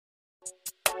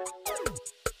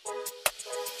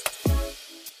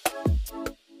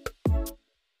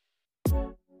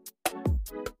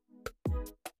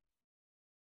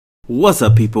What's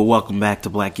up, people? Welcome back to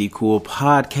Black Geek Cool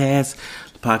Podcast,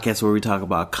 the podcast where we talk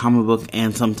about comic book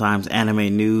and sometimes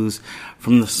anime news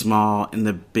from the small and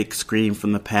the big screen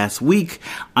from the past week.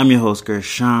 I'm your host,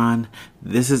 Gershon.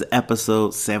 This is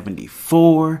episode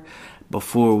 74.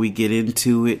 Before we get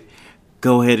into it,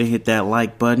 go ahead and hit that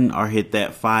like button or hit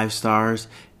that 5 stars.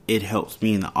 It helps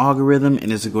me in the algorithm,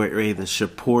 and it's a great way to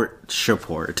support.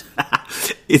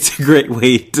 It's a great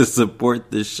way to support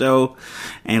the show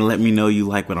and let me know you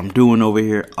like what I'm doing over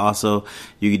here. Also,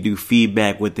 you can do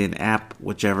feedback within app,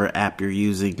 whichever app you're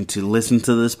using to listen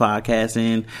to this podcast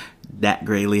in. That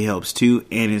greatly helps too,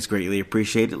 and it's greatly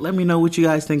appreciated. Let me know what you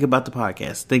guys think about the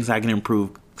podcast, things I can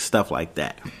improve, stuff like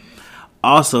that.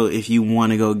 Also, if you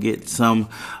want to go get some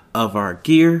of our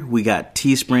gear, we got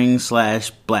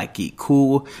Teespring/Black Geek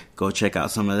Cool. Go check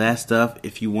out some of that stuff.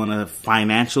 If you want to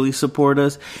financially support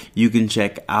us, you can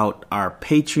check out our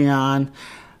Patreon,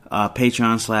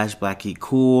 Patreon/Black Geek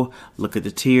Cool. Look at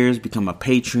the tiers, become a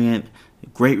patron.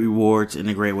 Great rewards and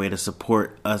a great way to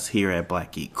support us here at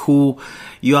Black Geek Cool.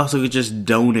 You also could just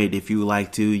donate if you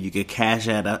like to. You could cash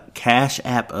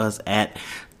app us at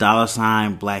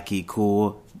 $Black Geek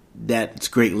Cool. That's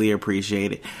greatly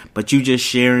appreciated. But you just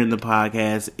sharing the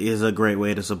podcast is a great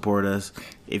way to support us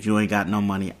if you ain't got no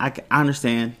money. I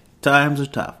understand. Times are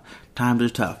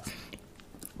tough.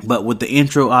 But with the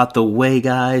intro out the way,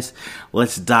 guys,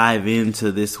 let's dive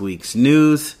into this week's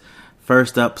news.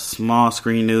 First up, small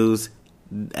screen news.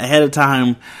 Ahead of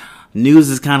time, news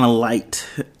is kind of light.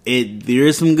 There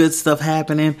is some good stuff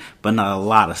happening, but not a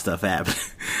lot of stuff happening.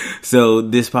 So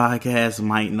this podcast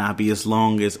might not be as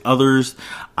long as others.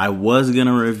 I was going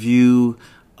to review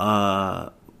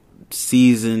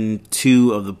season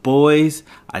 2 of The Boys.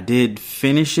 I did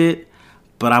finish it,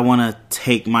 but I want to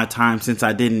take my time since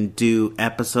I didn't do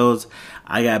episodes.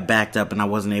 I got backed up and I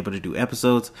wasn't able to do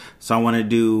episodes. So I want to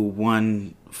do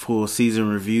one full season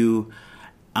review.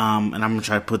 And I'm going to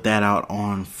try to put that out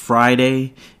on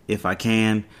Friday if I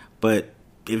can. But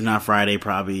if not Friday,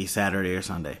 probably Saturday or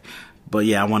Sunday. But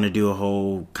yeah, I want to do a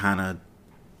whole kind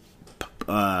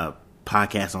of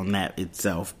podcast on that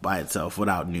by itself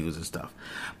without news and stuff.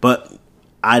 But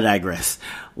I digress.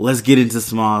 Let's get into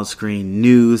small screen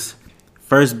news.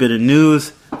 First bit of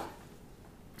news.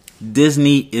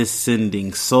 Disney is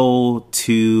sending Soul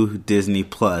to Disney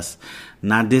Plus.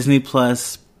 Not Disney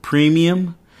Plus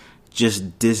Premium.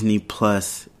 Just Disney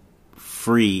Plus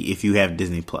free if you have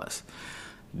Disney Plus.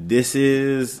 This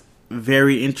is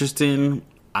very interesting.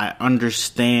 I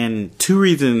understand 2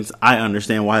 reasons I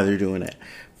understand why they're doing that.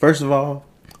 First of all,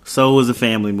 Soul is a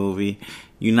family movie.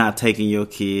 You're not taking your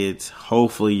kids.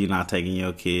 Hopefully you're not taking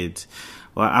your kids.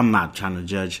 Well, I'm not trying to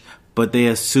judge, but they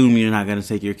assume you're not going to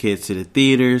take your kids to the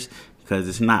theaters because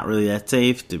it's not really that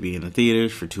safe to be in the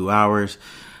theaters for 2 hours.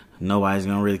 Nobody's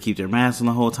going to really keep their mask on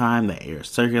the whole time. The air is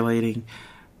circulating.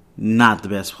 Not the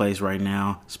best place right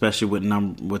now, especially with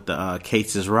the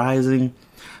cases rising.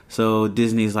 So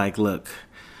Disney's like, look,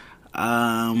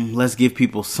 let's give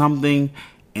people something.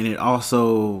 And it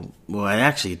also,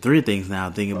 actually 3 things now,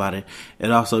 thinking about it.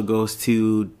 It also goes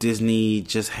to Disney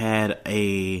just had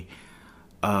I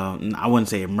wouldn't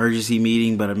say emergency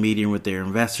meeting, but a meeting with their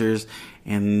investors.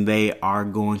 And they are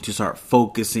going to start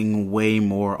focusing way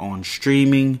more on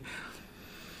streaming,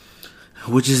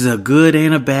 which is a good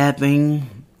and a bad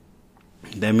thing.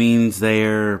 That means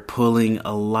they're pulling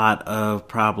a lot of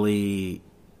probably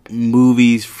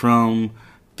movies from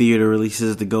theater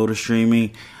releases to go to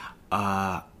streaming.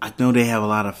 I know they have a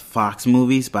lot of Fox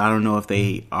movies, but I don't know if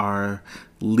they are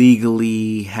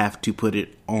legally have to put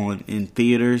it on in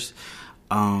theaters.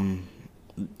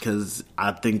 Because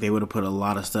I think they would have put a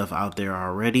lot of stuff out there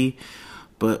already,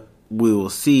 but we will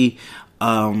see.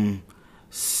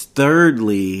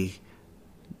 Thirdly,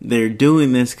 they're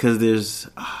doing this because there's.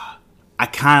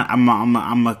 I'm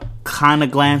a kind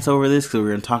of glance over this because we're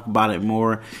gonna talk about it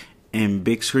more in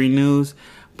big screen news.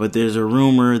 But there's a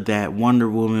rumor that Wonder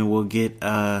Woman will get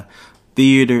a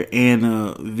theater and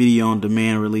a video on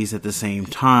demand release at the same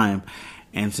time,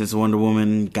 and since Wonder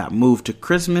Woman got moved to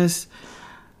Christmas.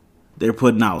 They're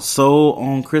putting out Soul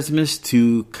on Christmas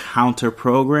to counter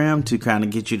program to kind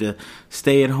of get you to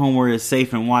stay at home where it's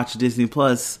safe and watch Disney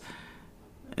Plus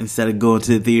instead of going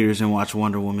to the theaters and watch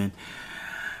Wonder Woman.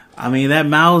 I mean, that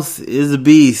mouse is a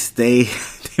beast. They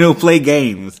don't play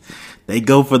games. They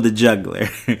go for the juggler.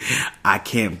 I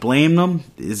can't blame them.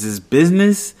 This is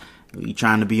business. Are you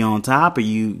trying to be on top or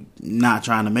you not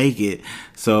trying to make it?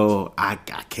 So I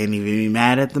can't even be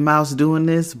mad at the mouse doing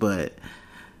this, but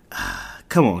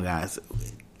come on, guys.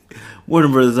 Warner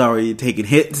Brothers already taking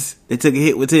hits. They took a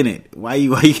hit with Tenet. Why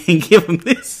you can't give them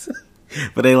this?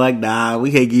 But they like, nah,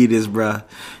 we can't give you this, bruh.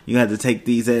 You have to take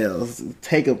these L's.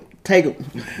 Take them.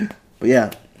 But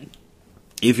yeah,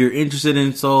 if you're interested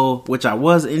in Soul, which I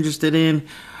was interested in,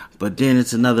 but then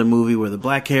it's another movie where the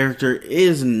black character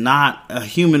is not a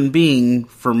human being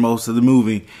for most of the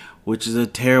movie, which is a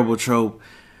terrible trope.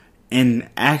 And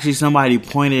actually somebody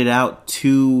pointed out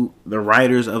to the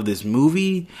writers of this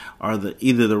movie, or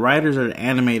either the writers or the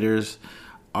animators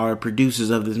or producers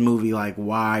of this movie, like,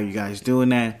 why are you guys doing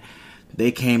that?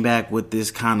 They came back with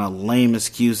this kind of lame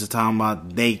excuse of talking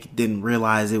about they didn't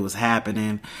realize it was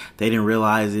happening. They didn't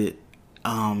realize it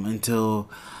until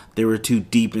they were too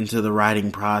deep into the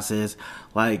writing process.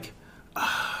 Like,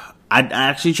 I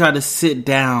actually tried to sit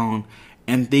down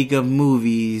and think of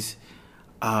movies,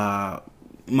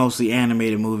 mostly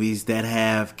animated movies, that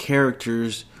have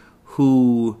characters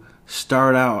who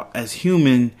start out as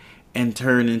human and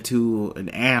turn into an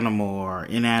animal or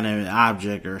inanimate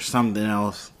object or something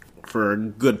else for a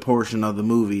good portion of the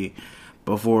movie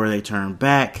before they turn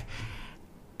back.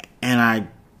 And I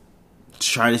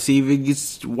try to see if it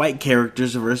gets white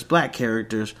characters versus black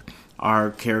characters,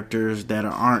 or characters that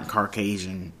aren't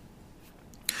Caucasian.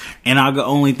 And I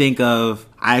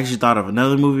actually thought of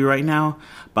another movie right now,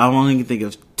 but I'm only going to think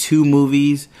of two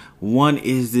movies. One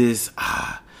is this,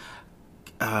 I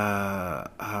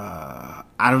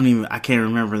can't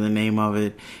remember the name of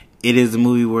it. It is a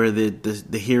movie where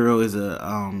the hero is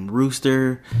a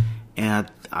rooster,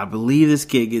 and I believe this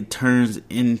kid turns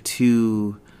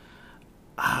into,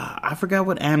 I forgot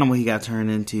what animal he got turned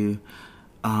into,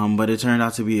 but it turned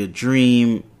out to be a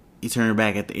dream. He turned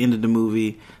back at the end of the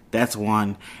movie. That's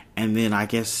one. And then I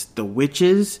guess The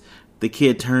Witches, the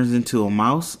kid turns into a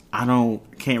mouse.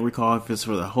 Can't recall if it's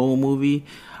for the whole movie.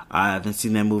 I haven't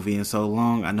seen that movie in so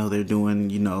long. I know they're doing,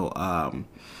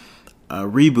 a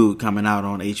reboot coming out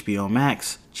on HBO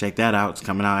Max. Check that out. It's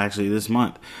coming out actually this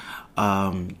month.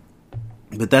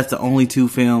 But that's the only two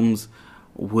films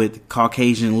with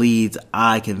Caucasian leads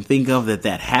I can think of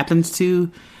that happens to.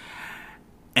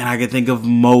 And I can think of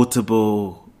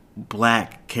multiple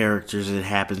black characters it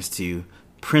happens to.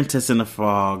 Princess and the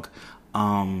Frog,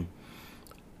 Will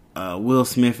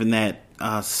Smith in that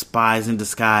Spies in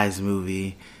Disguise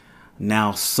movie,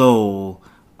 now Soul.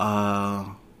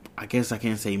 I guess I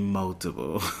can't say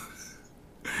multiple.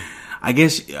 I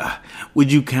guess,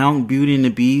 would you count Beauty and the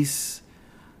Beast?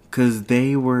 Because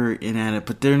they were in it,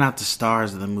 but they're not the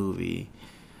stars of the movie.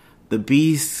 The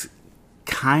Beast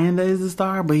kinda is the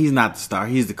star, but he's not the star.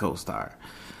 He's the co-star.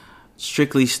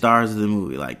 Strictly stars of the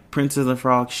movie. Like Princess and the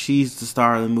Frog, she's the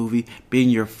star of the movie. Being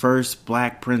your first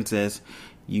black princess,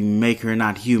 you make her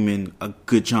not human a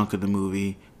good chunk of the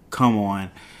movie. Come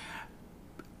on.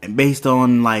 And based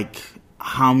on like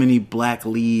how many black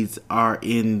leads are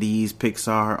in these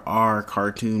Pixar or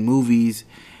cartoon movies,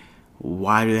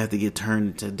 why do they have to get turned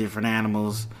into different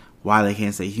animals? Why they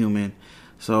can't say human?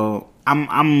 So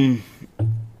I'm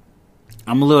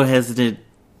a little hesitant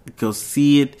to go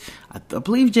see it. I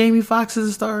believe Jamie Foxx is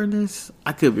a star in this.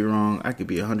 I could be wrong. I could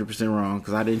be 100% wrong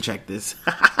because I didn't check this.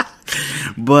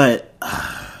 But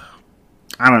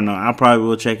I don't know. I probably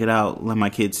will check it out. Let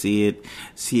my kids see it.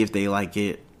 See if they like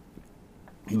it.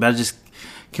 But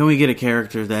can we get a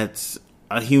character that's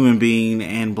a human being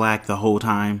and black the whole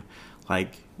time?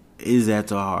 Like, is that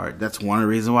so hard? That's one of the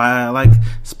reasons why I like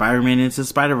Spider-Man Into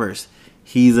Spider-Verse.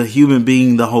 He's a human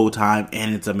being the whole time,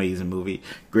 and it's an amazing movie.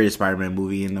 Greatest Spider-Man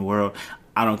movie in the world.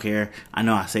 I don't care. I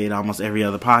know I say it almost every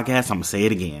other podcast. I'm going to say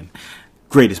it again.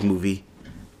 Greatest movie.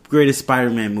 Greatest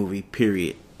Spider-Man movie,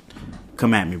 period.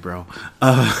 Come at me, bro.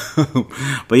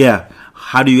 But yeah,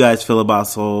 how do you guys feel about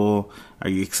Soul? Are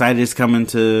you excited it's coming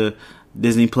to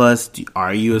Disney Plus?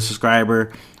 Are you a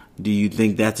subscriber? Do you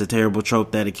think that's a terrible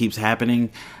trope that it keeps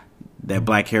happening? That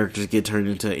black characters get turned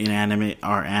into inanimate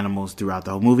or animals throughout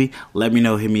the whole movie? Let me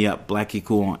know. Hit me up.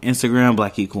 BlackKeyCool on Instagram,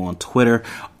 BlackKeyCool on Twitter,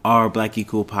 or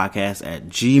BlackKeyCoolPodcast at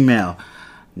Gmail.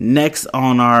 Next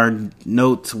on our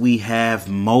notes, we have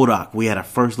MODOK. We had a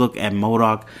first look at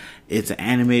MODOK. It's an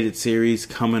animated series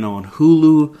coming on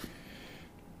Hulu.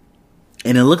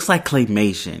 And it looks like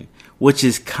claymation, which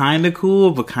is kind of cool,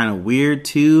 but kind of weird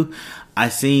too. I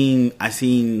seen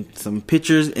some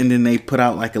pictures, and then they put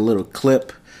out like a little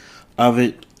clip of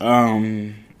it.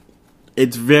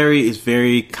 It's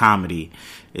very comedy.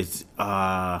 It's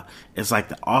like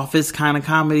The Office kind of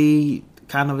comedy,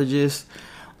 kind of a gist.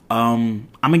 I'm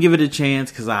gonna give it a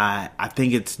chance because I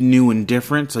think it's new and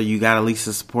different. So you gotta at least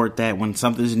support that. When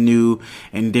something's new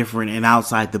and different and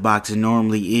outside the box it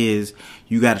normally is,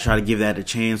 you gotta try to give that a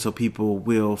chance so people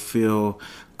will feel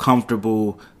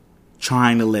comfortable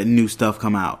trying to let new stuff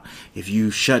come out. If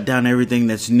you shut down everything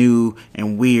that's new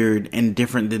and weird and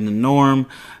different than the norm,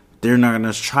 they're not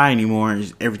going to try anymore.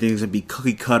 Everything's going to be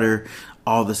cookie cutter,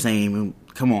 all the same.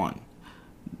 Come on.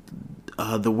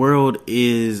 The world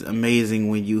is amazing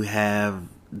when you have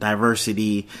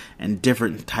diversity and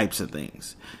different types of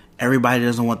things. Everybody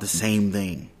doesn't want the same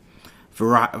thing.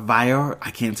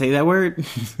 I can't say that word.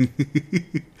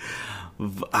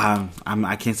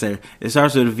 I can't say it. It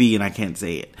starts with a V and I can't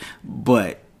say it.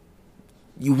 But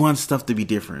you want stuff to be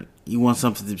different. You want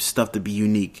stuff to be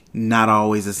unique. Not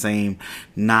always the same.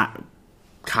 Not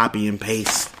copy and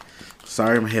paste.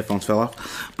 Sorry, my headphones fell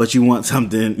off. But you want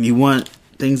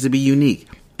things to be unique.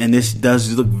 And this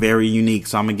does look very unique.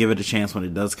 So I'm going to give it a chance when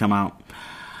it does come out.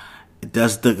 It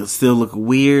does still look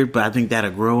weird, but I think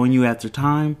that'll grow on you after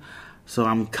time. So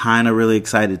I'm kind of really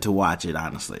excited to watch it,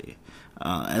 honestly.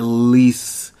 At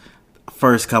least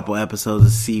first couple episodes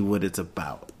to see what it's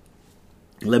about.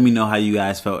 Let me know how you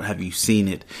guys felt. Have you seen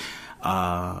it?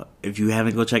 If you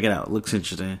haven't, go check it out. It looks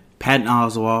interesting. Patton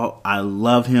Oswalt, I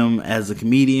love him as a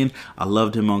comedian. I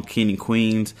loved him on King and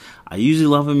Queens. I usually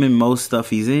love him in most stuff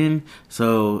he's in.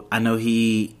 So I know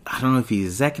I don't know if he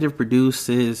executive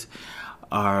produces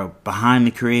or behind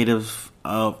the creative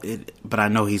of it, but I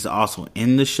know he's also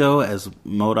in the show as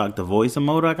MODOK, the voice of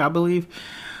MODOK, I believe.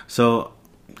 So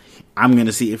I'm going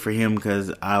to see it for him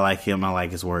because I like him. I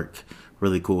like his work.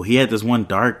 Really cool. He had this one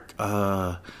dark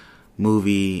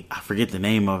movie. I forget the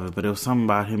name of it, but it was something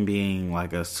about him being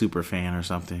like a super fan or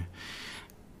something.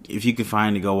 If you can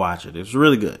find it, go watch it. It's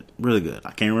really good. Really good.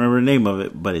 I can't remember the name of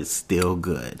it, but it's still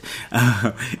good.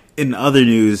 In other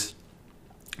news,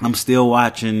 I'm still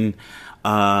watching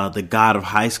The God of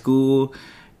High School.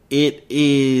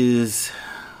 It's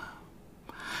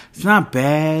not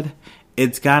bad.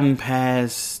 It's gotten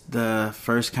past the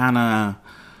first kind of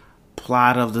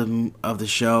plot of the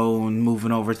show and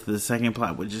moving over to the second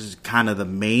plot, which is kind of the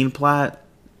main plot.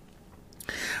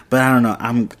 But I don't know.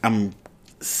 I'm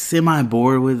semi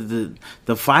bored with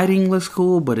the fighting. Looks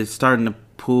cool, but it's starting to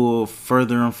pull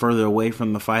further and further away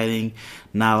from the fighting.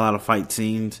 Not a lot of fight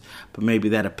scenes, but maybe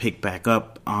that'll pick back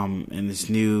up in this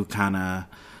new kind of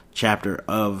chapter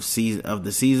of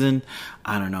the season.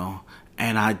 I don't know.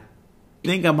 And I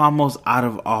think I'm almost out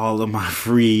of all of my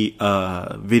free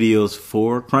videos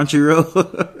for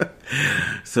Crunchyroll.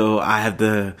 So I have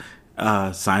to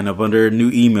sign up under a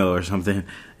new email or something.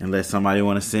 Unless somebody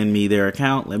want to send me their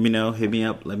account, let me know. Hit me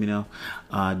up. Let me know.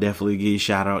 Definitely give you a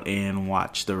shout out and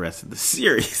watch the rest of the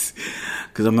series.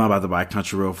 Because I'm not about to buy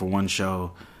Crunchyroll for one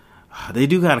show. They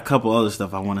do got a couple other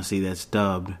stuff I want to see that's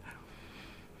dubbed.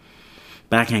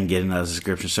 But I can't get another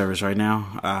subscription service right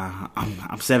now.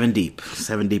 I'm 7 deep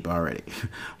already.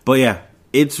 But yeah,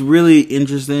 it's really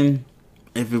interesting.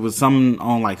 If it was something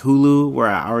on like Hulu where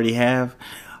I already have,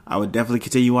 I would definitely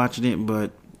continue watching it.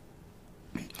 But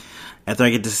after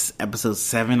I get to episode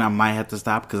 7, I might have to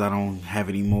stop because I don't have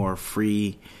any more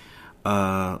free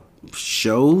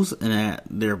shows, and that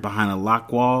they're behind a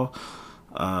lock wall,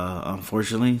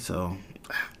 unfortunately. So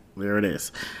there it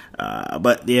is.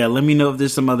 But yeah, let me know if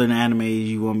there's some other anime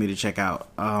you want me to check out.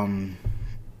 I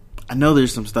know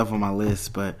there's some stuff on my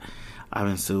list, but I've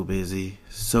been so busy.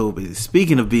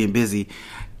 Speaking of being busy,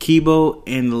 Kibo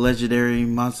and the Legendary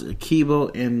Monster,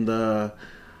 Kibo and the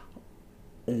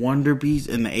Wonder Beast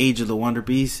and the Age of the Wonder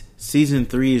Beast, season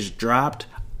 3 is dropped.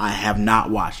 I have not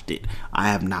watched it.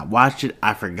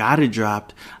 I forgot it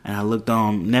dropped, and I looked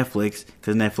on Netflix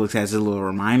because Netflix has a little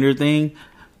reminder thing.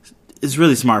 It's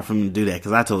really smart for them to do that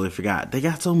because I totally forgot. They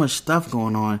got so much stuff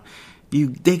going on.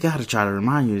 They got to try to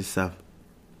remind you of stuff.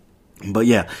 But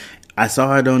yeah, I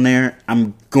saw it on there.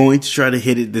 I'm going to try to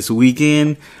hit it this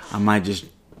weekend. I might just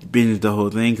binge the whole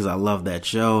thing because I love that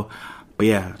show. But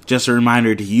yeah, just a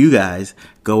reminder to you guys,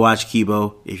 go watch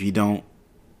Kibo. If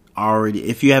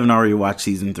you haven't already watched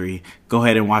season 3, go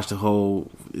ahead and watch the whole.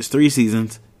 It's 3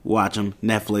 seasons. Watch them.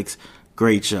 Netflix.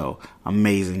 Great show.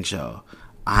 Amazing show.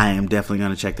 I am definitely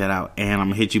going to check that out. And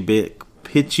I'm going to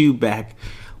hit you back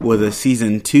with a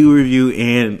season 2 review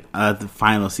and the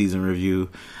final season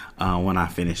review when I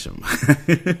finish them.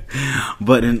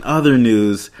 But in other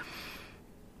news,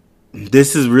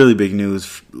 this is really big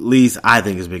news. At least I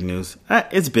think it's big news.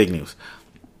 It's big news.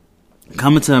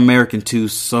 Coming to America 2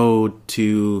 sold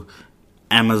to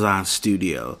Amazon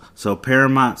Studio. So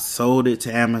Paramount sold it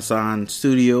to Amazon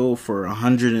Studio for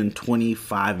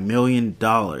 $125 million.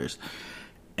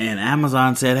 And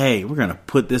Amazon said, hey, we're going to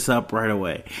put this up right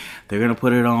away. They're going to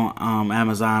put it on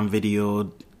Amazon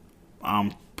Video,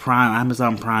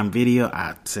 Amazon Prime Video.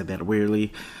 I said that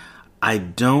weirdly. I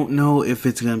don't know if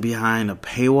it's going to be behind a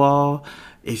paywall.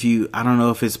 I don't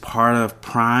know if it's part of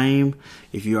Prime.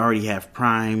 If you already have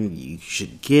Prime, you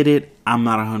should get it. I'm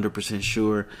not 100%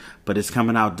 sure, but it's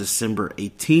coming out December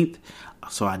 18th.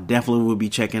 So I definitely will be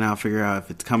checking out, figure out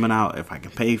if it's coming out, if I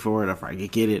can pay for it, if I can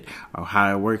get it, or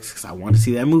how it works, because I want to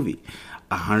see that movie.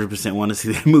 100% want to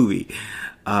see that movie.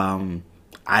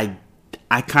 I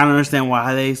kind of understand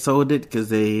why they sold it, because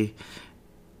they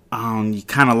you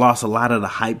kind of lost a lot of the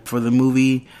hype for the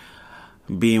movie,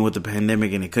 being with the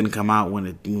pandemic, and it couldn't come out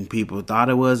when people thought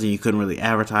it was, and you couldn't really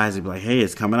advertise it, be like, hey,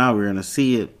 it's coming out, we're going to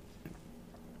see it.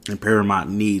 And Paramount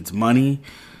needs money,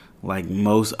 like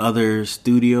most other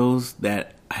studios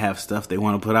that have stuff they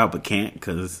want to put out but can't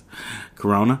because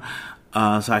Corona.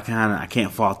 So I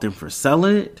can't fault them for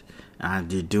selling it.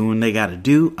 They're doing what they got to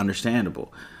do.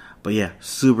 Understandable. But yeah,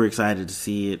 super excited to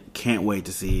see it. Can't wait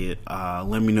to see it.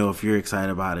 Let me know if you're excited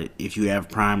about it. If you have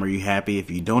Prime, are you happy? If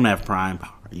you don't have Prime,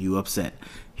 are you upset?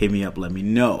 Hit me up. Let me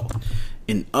know.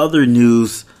 In other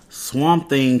news, Swamp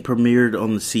Thing premiered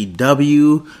on the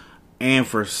CW. And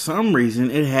for some reason,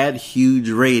 it had huge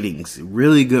ratings.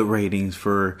 Really good ratings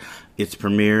for its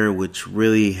premiere, which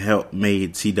really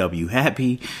made CW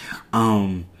happy.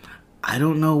 I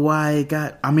don't know why it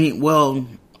got...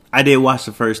 I did watch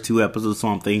the first 2 episodes of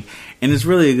Swamp Thing, and it's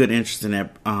really a good, interesting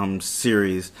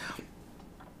series.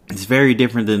 It's very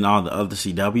different than all the other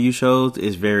CW shows.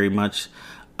 It's very much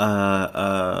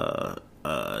a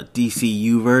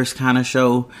DCU-verse kind of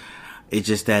show. It's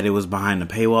just that it was behind the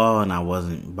paywall, and I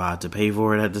wasn't about to pay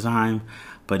for it at the time.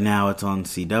 But now it's on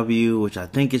CW, which I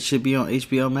think it should be on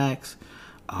HBO Max.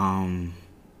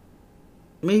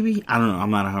 Maybe? I don't know.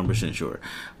 I'm not 100% sure.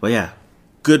 But yeah,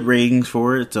 good ratings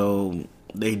for it. So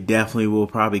they definitely will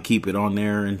probably keep it on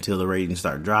there until the ratings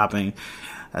start dropping.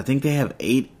 I think they have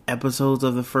 8 episodes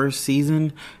of the first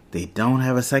season. They don't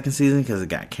have a second season because it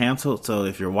got canceled. So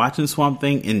if you're watching Swamp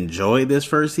Thing, enjoy this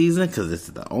first season because it's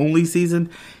the only season.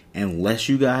 Unless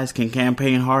you guys can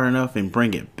campaign hard enough and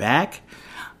bring it back,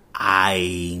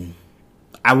 I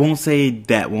won't say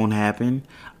that won't happen.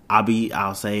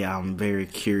 I'll say I'm very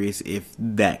curious if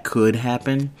that could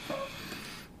happen.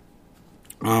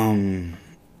 Being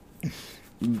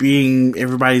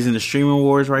everybody's in the streaming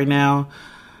wars right now,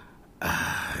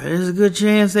 there's a good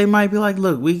chance they might be like,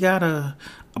 look, we gotta...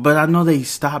 But I know they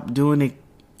stopped doing it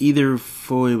either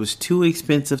for it was too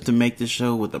expensive to make the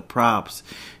show with the props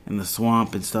and the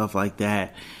swamp and stuff like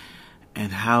that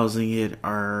and housing it,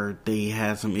 or they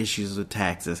had some issues with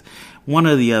taxes. One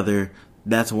or the other.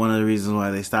 That's one of the reasons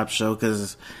why they stopped the show,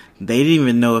 because they didn't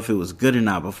even know if it was good or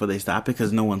not before they stopped it,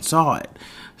 because no one saw it.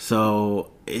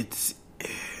 So it's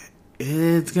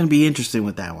gonna be interesting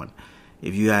with that one.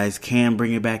 If you guys can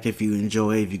bring it back, if you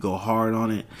enjoy it, if you go hard on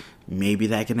it, maybe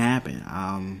that can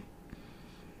happen.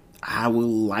 I would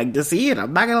like to see it.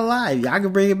 I'm not gonna lie. Y'all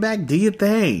can bring it back. Do your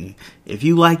thing. If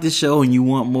you like the show and you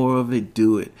want more of it,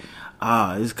 do it.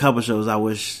 There's a couple shows I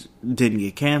wish didn't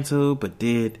get canceled, but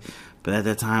did. But at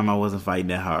that time, I wasn't fighting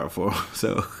that hard for them.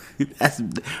 So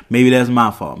maybe that's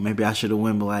my fault. Maybe I should have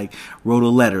wrote a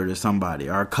letter to somebody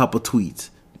or a couple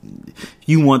tweets. If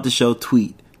you want the show,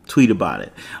 tweet about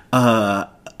it.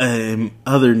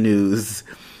 Other news.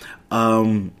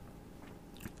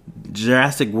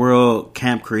 Jurassic World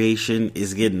Camp Creation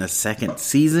is getting a second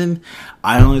season.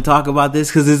 I only talk about this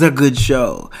because it's a good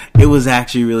show. It was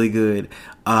actually really good.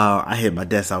 I hit my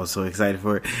desk. I was so excited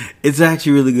for it. It's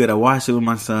actually really good. I watched it with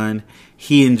my son.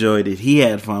 He enjoyed it. He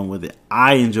had fun with it.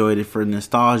 I enjoyed it for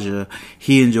nostalgia.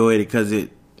 He enjoyed it because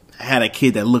it had a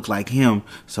kid that looked like him.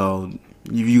 So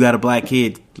if you got a black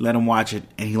kid, let him watch it.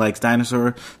 And he likes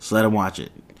dinosaurs, so let him watch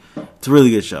it. It's a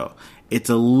really good show. It's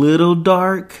a little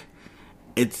dark.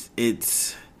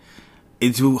 It's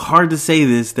hard to say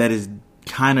this, that is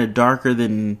kind of darker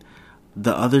than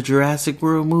the other Jurassic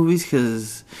World movies,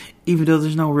 because even though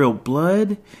there's no real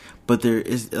blood, but there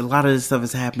is a lot of this stuff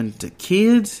has happened to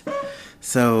kids,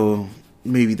 so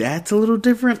maybe that's a little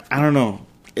different. I don't know.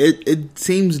 It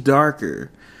seems darker.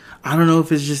 I don't know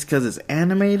if it's just because it's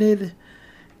animated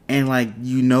and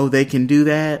they can do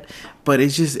that, but it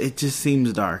just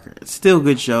seems darker. It's still a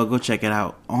good show. Go check it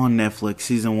out on Netflix.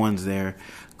 Season 1's there.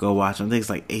 Go watch them. I think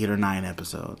it's 8 or 9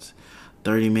 episodes,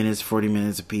 30 minutes, 40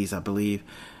 minutes a piece, I believe.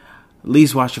 At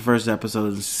least watch the first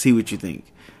episode and see what you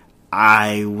think.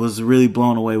 I was really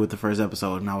blown away with the first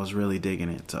episode, and I was really digging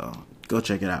it. So go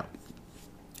check it out.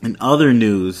 In other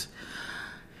news,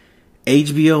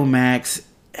 HBO Max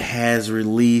has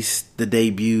released the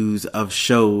debuts of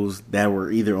shows that were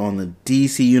either on the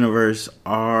DC Universe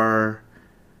or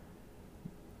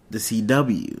the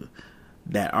CW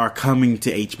that are coming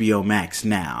to HBO Max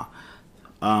now.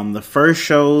 The first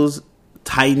show's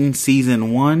Titan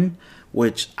Season 1,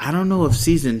 which I don't know if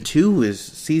season 2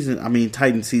 is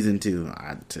Titan season 2.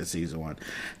 I said season 1.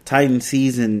 Titan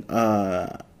season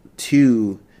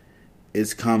 2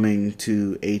 is coming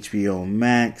to HBO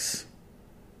Max.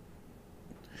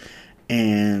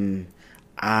 And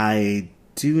I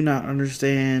do not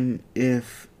understand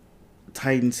if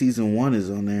Titan season 1 is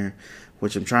on there,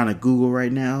 which I'm trying to Google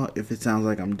right now. If it sounds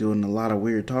like I'm doing a lot of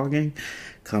weird talking,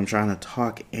 because I'm trying to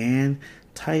talk and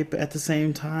type at the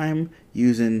same time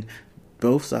using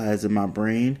both sides of my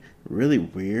brain. Really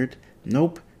weird.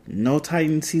 Nope, no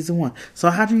Titan season 1. So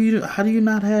how do you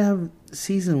not have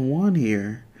season 1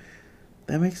 here?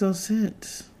 That makes no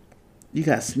sense. You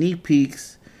got sneak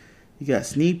peeks. You got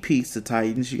sneak peeks to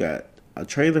Titans. You got a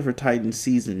trailer for Titan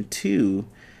season 2,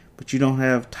 but you don't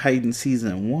have Titan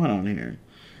season 1 on here.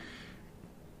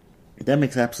 That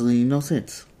makes absolutely no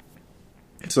sense.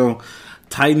 So,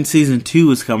 Titan season 2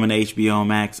 is coming to HBO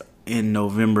Max in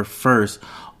November 1st,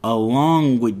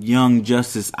 along with Young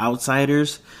Justice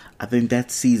Outsiders. I think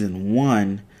that's season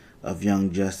 1 of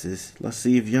Young Justice. Let's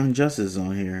see if Young Justice is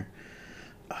on here.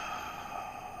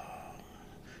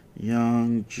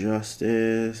 Young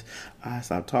Justice. I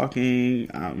stopped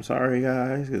talking. I'm sorry,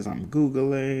 guys, because I'm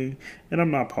Googling and I'm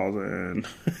not pausing.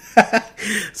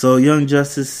 So, Young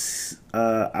Justice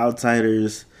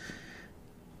Outsiders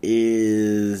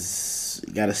is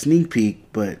got a sneak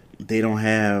peek, but they don't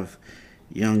have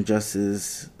Young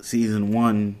Justice season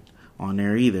 1 on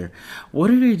there either.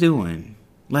 What are they doing?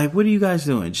 Like, what are you guys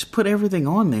doing? Just put everything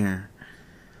on there.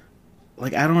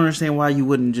 Like, I don't understand why you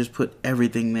wouldn't just put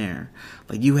everything there.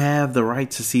 Like, you have the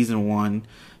rights to season 1.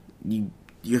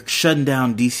 You're shutting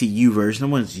down DC Universe. No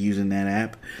one's using that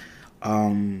app.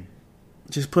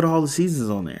 Just put all the seasons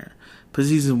on there. Put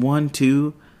season 1,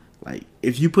 2. Like,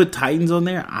 if you put Titans on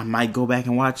there, I might go back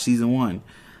and watch season 1.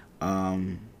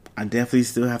 I definitely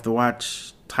still have to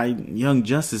watch Young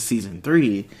Justice season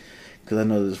 3, because I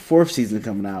know there's a 4th season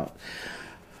coming out.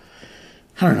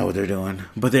 I don't know what they're doing.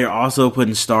 But they're also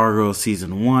putting Stargirl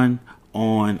season 1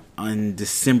 on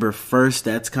December 1st.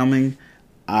 That's coming.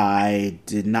 I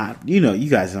did not... you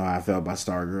guys know how I felt about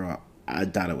Stargirl. I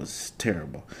thought it was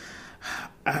terrible.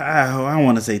 I don't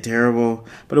want to say terrible,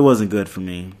 but it wasn't good for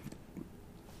me.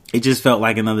 It just felt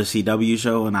like another CW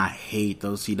show, and I hate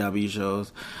those CW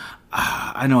shows.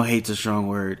 I know hate's a strong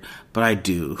word, but I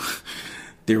do.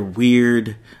 They're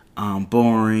weird,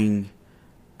 boring,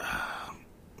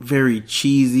 very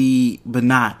cheesy, but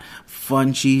not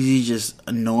fun cheesy, just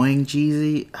annoying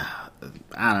cheesy.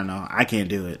 I don't know. I can't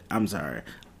do it. I'm sorry.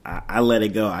 I let it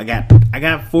go. I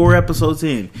got 4 episodes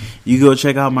in. You go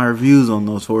check out my reviews on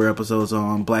those 4 episodes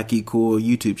on Black E Cool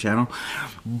YouTube channel.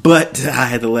 But I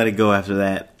had to let it go after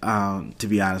that. To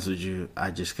be honest with you, I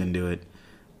just couldn't do it.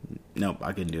 Nope,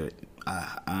 I couldn't do it.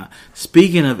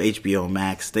 Speaking of HBO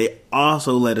Max, they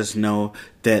also let us know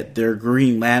that their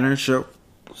Green Lantern show,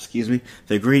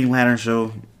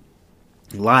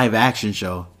 live action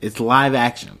show, it's live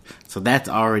action. So that's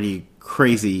already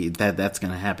crazy that that's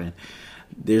going to happen.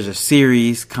 There's a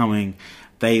series coming.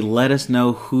 They let us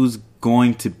know who's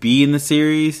going to be in the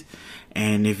series.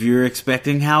 And if you're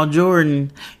expecting Hal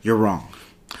Jordan, you're wrong.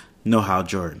 No Hal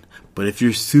Jordan. But if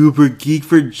you're super geek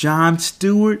for Jon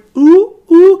Stewart,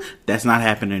 that's not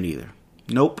happening either.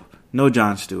 Nope. No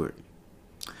Jon Stewart.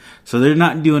 So they're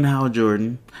not doing Hal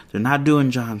Jordan. They're not doing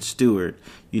Jon Stewart.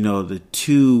 The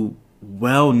 2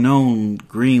 well-known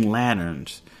Green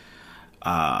Lanterns.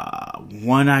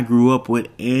 One I grew up with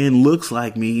and looks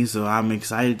like me, so I'm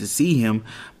excited to see him,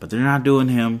 but they're not doing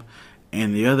him.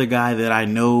 And the other guy that I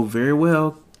know very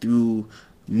well through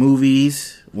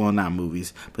movies, well, not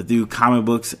movies, but through comic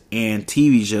books and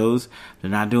TV shows,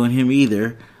 they're not doing him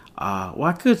either. Well,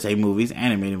 I could say movies,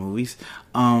 animated movies.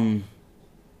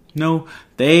 No,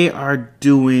 they are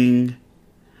doing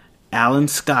Alan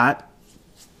Scott,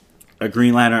 a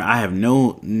Green Lantern I have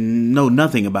know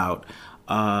nothing about.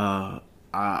 I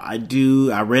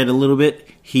read a little bit.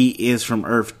 He is from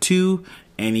Earth 2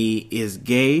 and he is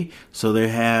gay. So they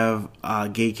have a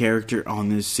gay character on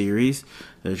this series.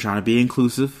 They're trying to be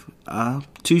inclusive.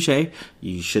 Touche.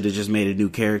 You should have just made a new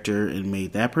character and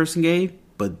made that person gay.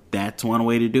 But that's one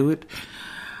way to do it.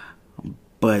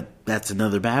 But that's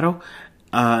another battle.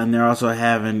 And they're also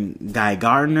having Guy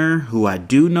Gardner, who I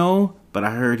do know. But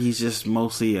I heard he's just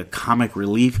mostly a comic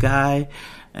relief guy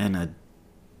and a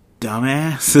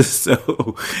dumbass.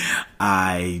 So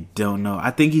I don't know.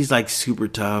 I think he's like super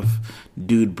tough,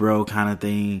 dude bro kind of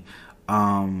thing.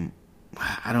 I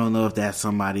don't know if that's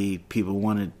somebody people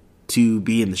wanted to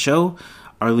be in the show,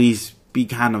 or at least be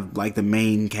kind of like the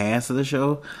main cast of the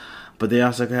show. But they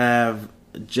also have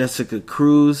Jessica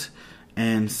Cruz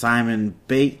and Simon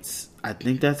Bates. I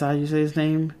think that's how you say his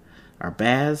name. or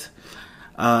Baz.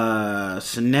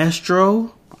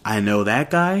 Sinestro, I know that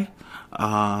guy.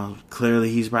 Clearly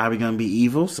he's probably going to be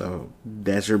evil, so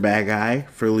that's your bad guy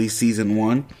for at least season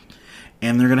 1.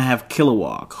 And they're going to have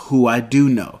Kilowog, who I do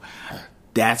know.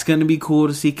 That's going to be cool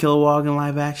to see Kilowog in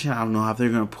live action. I don't know how they're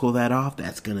going to pull that off.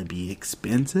 That's going to be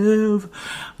expensive.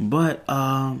 But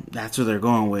that's what they're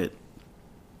going with.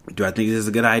 Do I think this is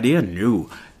a good idea? No,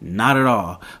 not at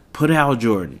all. Put Hal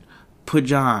Jordan. Put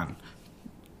John.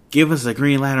 Give us a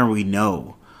Green Lantern we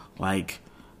know. Like,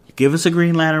 give us a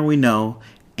Green Lantern we know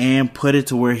and put it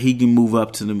to where he can move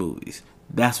up to the movies.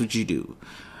 That's what you do.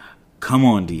 Come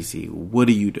on, DC. What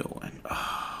are you doing?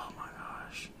 Oh, my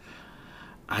gosh.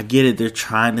 I get it. They're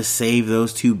trying to save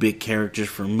those 2 big characters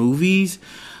for movies.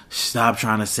 Stop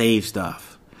trying to save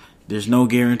stuff. There's no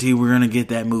guarantee we're going to get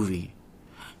that movie.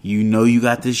 You know you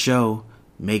got this show.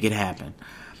 Make it happen.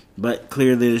 But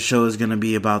clearly the show is going to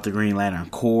be about the Green Lantern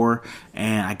Corps.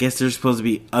 And I guess there's supposed to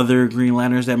be other Green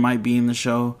Lanterns that might be in the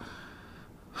show.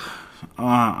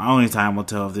 Only time will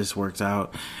tell if this works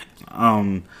out.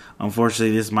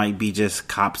 Unfortunately, this might be just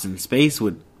cops in space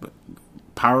with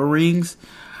power rings.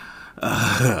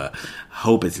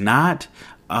 Hope it's not.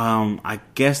 I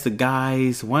guess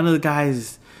one of the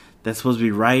guys that's supposed to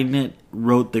be writing it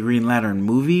wrote the Green Lantern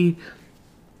movie.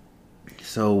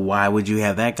 So why would you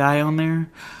have that guy on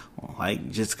there? Like,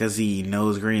 just because he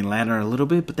knows Green Lantern a little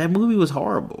bit? But that movie was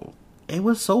horrible. It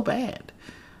was so bad.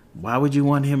 Why would you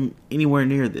want him anywhere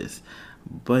near this?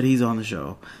 But he's on the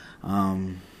show.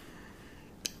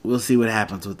 We'll see what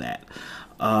happens with that.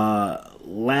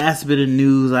 Last bit of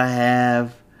news I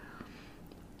have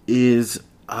is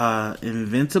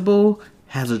Invincible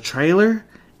has a trailer.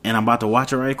 And I'm about to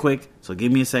watch it right quick. So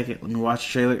give me a second. Let me watch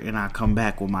the trailer. And I'll come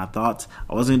back with my thoughts.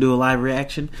 I was going to do a live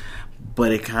reaction.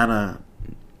 But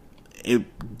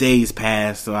days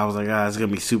passed, so I was like, it's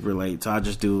gonna be super late, so I'll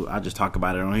just talk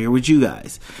about it on here with you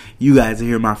guys. You guys will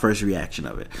hear my first reaction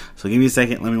of it. So give me a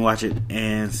second, let me watch it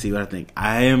and see what I think.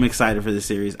 I am excited for this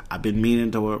series. I've been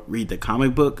meaning to read the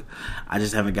comic book. I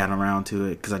just haven't gotten around to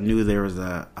it because I knew there was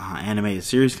a animated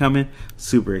series coming.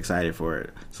 Super excited for it.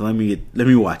 So let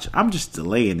me watch it. I'm just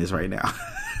delaying this right now.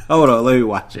 Hold on, let me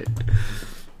watch it.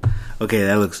 Okay,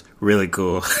 that looks really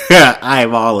cool.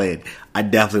 I'm all in. I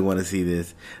definitely want to see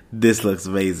this. This looks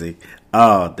amazing.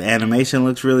 Oh, the animation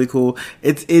looks really cool.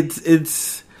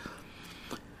 It's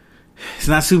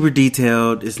not super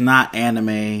detailed. It's not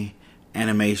animation.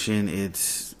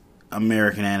 It's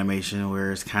American animation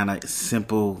where it's kind of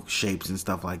simple shapes and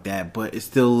stuff like that. But it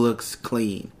still looks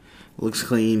clean.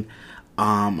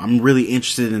 I'm really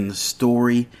interested in the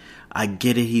story. I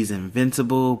get it, he's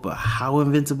invincible, but how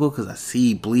invincible? Because I see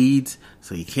he bleeds,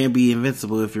 so you can't be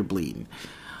invincible if you're bleeding.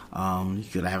 You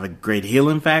could have a great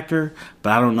healing factor,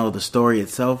 but I don't know the story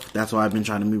itself. That's why I've been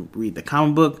trying to read the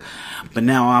comic book. But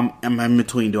now I'm in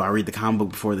between. Do I read the comic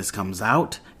book before this comes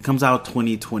out? It comes out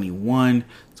 2021,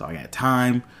 so I got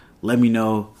time. Let me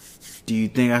know. Do you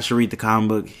think I should read the comic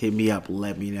book? Hit me up.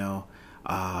 Let me know.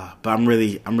 But I'm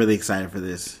really excited for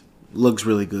this. Looks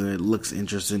really good. Looks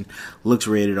interesting. Looks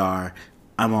rated R.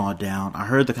 I'm all down. I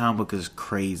heard the comic book is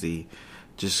crazy.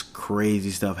 Just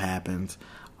crazy stuff happens.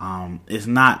 It's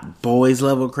not boys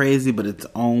level crazy, but its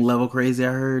own level crazy,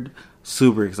 I heard.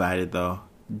 Super excited, though.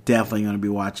 Definitely going to be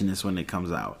watching this when it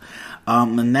comes out.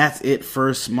 And that's it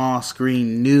for small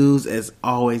screen news. As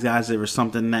always, guys, if there was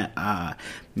something that I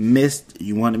missed,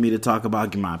 you wanted me to talk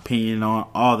about, give my opinion on,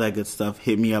 all that good stuff,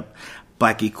 hit me up.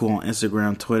 BlackieCool on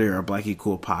Instagram, Twitter, or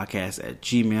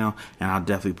BlackieCoolPodcast@gmail.com, and I'll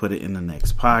definitely put it in the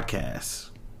next podcast.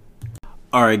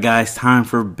 Alright guys, time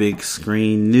for big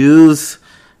screen news.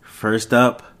 First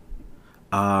up,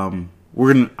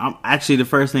 actually the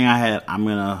first thing I had, I'm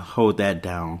gonna hold that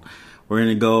down. We're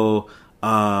gonna go,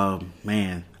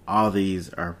 all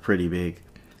these are pretty big.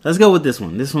 Let's go with this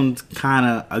one. This one's kind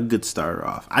of a good starter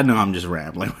off. I know I'm just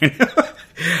rambling right now.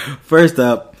 First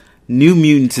up, New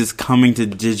Mutants is coming to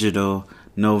digital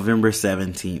November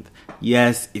 17th.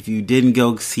 Yes, if you didn't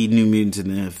go see New Mutants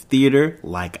in the theater,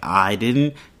 like I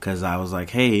didn't, because I was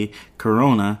like, hey,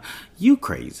 Corona, you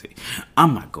crazy.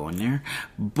 I'm not going there.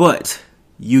 But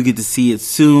you get to see it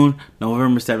soon.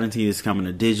 November 17th is coming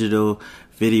to digital,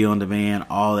 video on demand,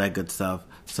 all that good stuff.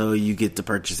 So you get to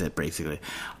purchase it, basically.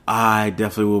 I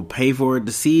definitely will pay for it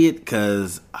to see it,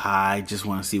 because I just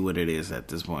want to see what it is at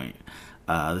this point.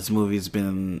 This movie's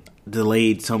been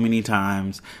delayed so many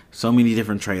times, so many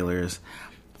different trailers.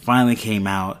 Finally came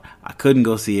out. I couldn't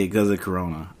go see it because of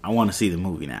Corona. I want to see the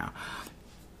movie now.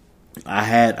 I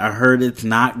heard it's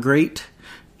not great.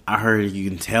 I heard you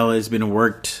can tell it's been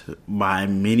worked by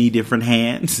many different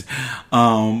hands.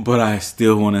 But I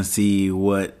still want to see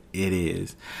what it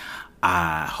is.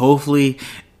 Hopefully,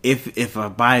 if I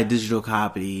buy a digital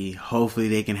copy, hopefully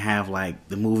they can have like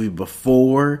the movie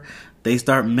before they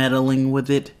start meddling with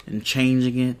it and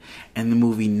changing it, and the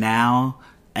movie now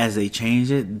as they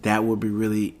change it. That would be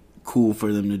really cool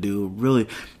for them to do. Really,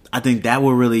 I think that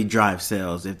would really drive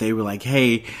sales if they were like,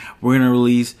 hey, we're gonna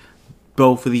release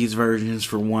both of these versions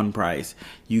for one price.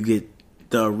 You get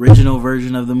the original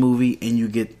version of the movie and you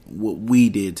get what we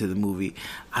did to the movie.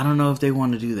 I don't know if they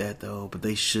want to do that though, but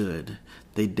they should.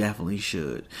 They definitely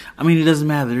should. I mean, it doesn't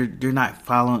matter. They're not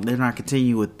following. They're not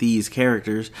continuing with these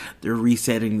characters. They're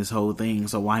resetting this whole thing.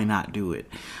 So why not do it?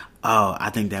 Oh, I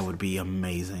think that would be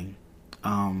amazing.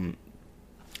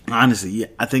 Honestly, yeah,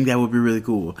 I think that would be really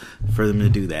cool for them to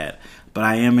do that. But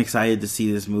I am excited to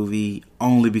see this movie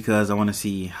only because I want to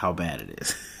see how bad it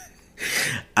is.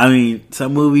 I mean,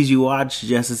 some movies you watch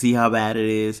just to see how bad it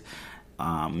is.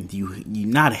 You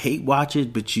not hate watch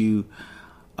it, but you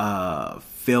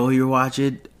failure watch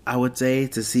it, I would say,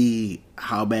 to see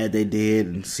how bad they did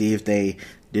and see if they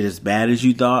did as bad as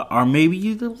you thought. Or maybe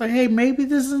you think like, hey, maybe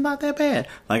this is not that bad.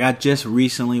 Like I just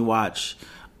recently watched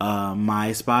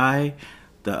My Spy,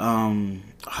 the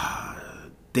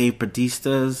Dave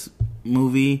Bautista's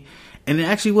movie, and it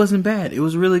actually wasn't bad. It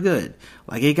was really good.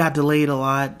 Like it got delayed a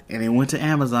lot and it went to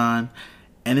Amazon,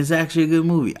 and it's actually a good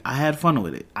movie. I had fun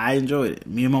with it. I enjoyed it.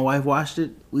 Me and my wife watched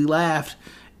it. We laughed.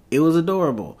 It was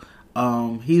adorable.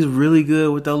 He's really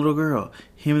good with that little girl.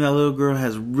 Him and that little girl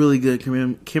has really good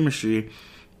chemistry,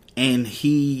 and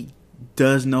he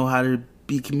does know how to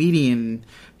be a comedian.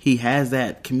 He has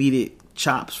that comedic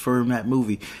chops for that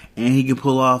movie, and he can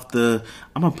pull off the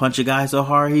I'm gonna punch a guy so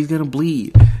hard he's gonna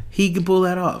bleed. He can pull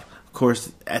that off. Of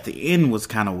course, at the end was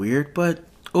kind of weird, but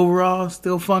overall,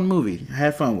 still fun movie. I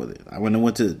had fun with it. I wouldn't have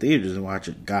went to the theaters and watch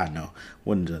it. God no,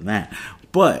 wouldn't have done that.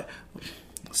 But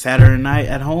Saturday night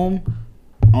at home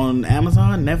on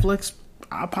Amazon, Netflix,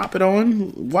 I'll pop it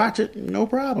on, watch it, no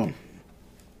problem.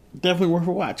 Definitely worth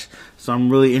a watch. So I'm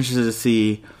really interested to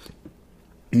see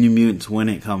New Mutants when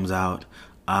it comes out.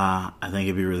 I think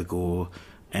it'd be really cool,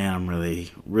 and I'm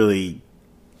really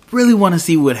want to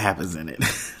see what happens in it.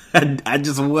 I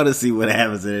just want to see what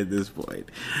happens in it at this point.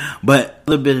 But a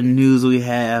little bit of news we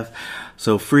have.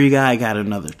 So Free Guy got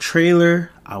another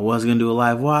trailer. I was going to do a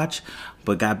live watch,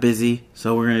 but got busy.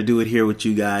 So we're going to do it here with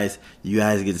you guys. You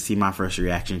guys get to see my first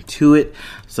reaction to it.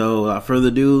 So without further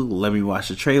ado, let me watch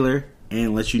the trailer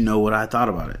and let you know what I thought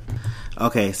about it.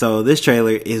 Okay, so this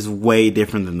trailer is way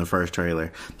different than the first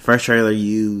trailer. The first trailer,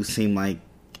 you seem like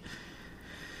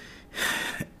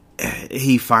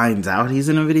he finds out he's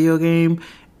in a video game,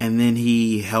 and then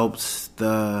he helps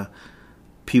the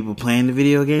people playing the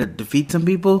video game defeat some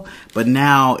people. But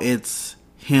now it's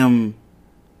him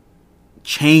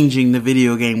changing the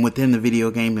video game within the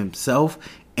video game himself,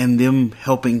 and them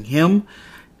helping him,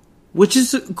 which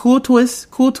is a cool twist.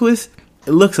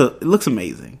 It looks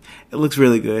amazing. It looks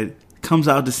really good. Comes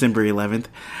out December 11th.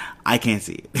 I can't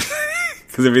see it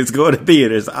because if it's going to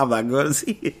theaters, I'm not going to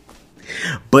see it.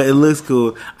 But it looks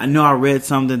cool. I know I read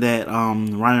something that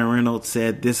Ryan Reynolds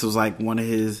said this was like one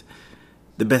of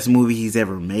the best movie he's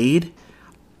ever made,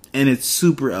 and it's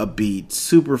super upbeat,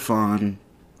 super fun.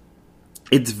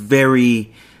 It's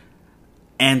very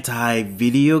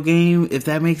anti-video game, if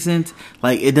that makes sense.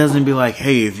 Like it doesn't be like,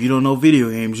 hey, if you don't know video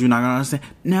games, you're not gonna understand.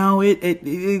 No,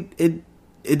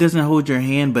 it doesn't hold your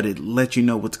hand, but it lets you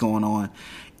know what's going on.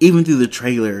 Even through the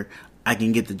trailer, I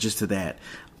can get the gist of that.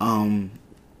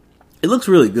 It looks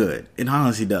really good. It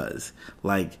honestly does.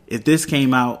 Like, if this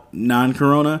came out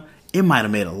non-corona, it might have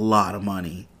made a lot of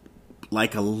money.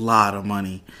 Like, a lot of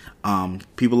money.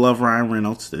 People love Ryan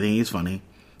Reynolds. They think he's funny.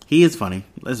 He is funny,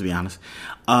 let's be honest.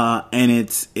 And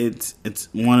it's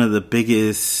one of the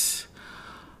biggest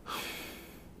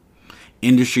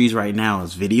industries right now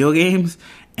is video games.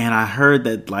 And I heard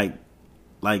that like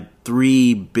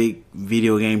 3 big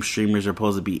video game streamers are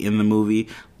supposed to be in the movie,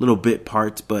 little bit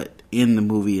parts, but in the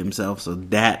movie himself. So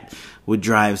that would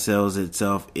drive sales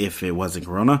itself if it wasn't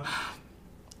Corona.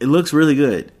 It looks really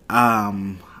good.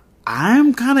 I'm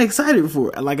kind of excited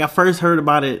for it. Like I first heard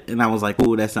about it and I was like,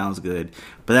 "Oh, that sounds good,"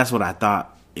 but that's what I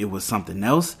thought. It was something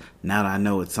else. Now that I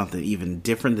know it's something even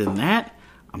different than that,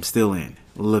 I'm still in.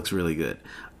 It looks really good.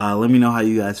 Let me know how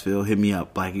you guys feel. Hit me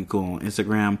up, Blackie Cool on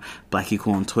Instagram, Blackie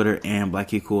Cool on Twitter, and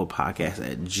Blackie Cool Podcast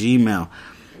at Gmail.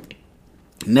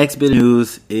 Next bit of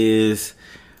news is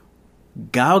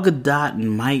Gal Gadot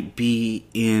might be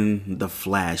in the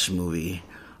Flash movie.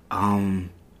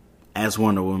 As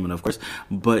Wonder Woman, of course,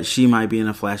 but she might be in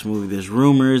a Flash movie. There's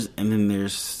rumors, and then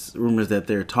there's rumors that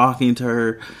they're talking to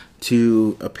her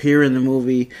to appear in the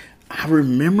movie. I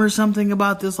remember something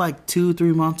about this like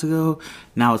 2-3 months ago.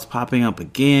 Now it's popping up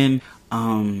again.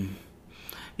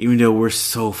 Even though we're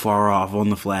so far off on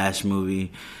the Flash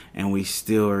movie, and we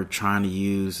still are trying to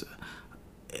use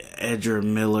Ezra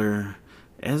Miller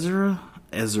as the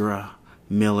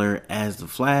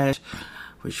Flash,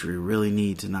 which we really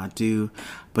need to not do.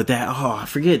 But I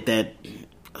forget that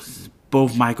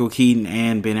both Michael Keaton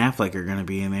and Ben Affleck are going to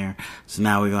be in there. So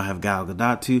now we're going to have Gal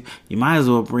Gadot too. You might as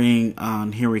well bring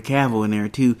Henry Cavill in there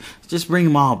too. Just bring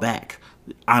them all back.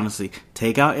 Honestly,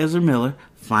 take out Ezra Miller.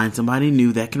 Find somebody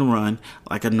new that can run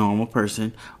like a normal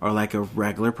person, or like a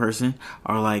regular person,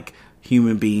 or like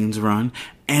human beings run,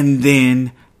 and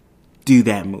then do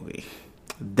that movie.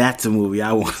 That's a movie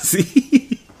I want to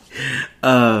see.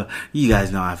 You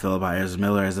guys know how I feel about Ezra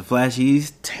Miller as a Flash.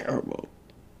 He's terrible.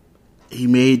 He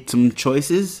made some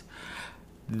choices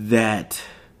that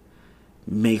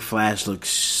make Flash look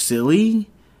silly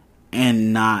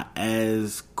and not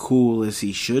as cool as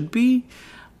he should be.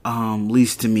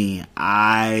 Least to me.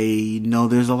 I know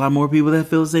there's a lot more people that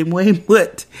feel the same way,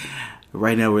 but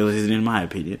right now we're listening in my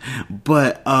opinion.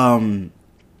 But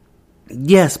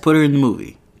yes, put her in the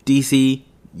movie. DC,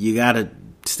 you gotta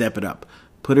step it up.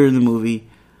 Put her in the movie.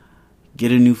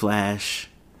 Get a new Flash.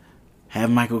 Have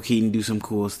Michael Keaton do some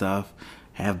cool stuff.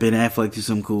 Have Ben Affleck do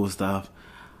some cool stuff.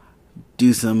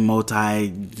 Do some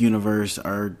multi-universe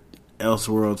or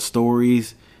Elseworld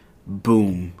stories.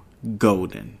 Boom.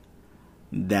 Golden.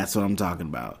 That's what I'm talking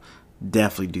about.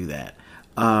 Definitely do that.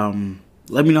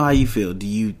 Let me know how you feel. Do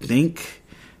you think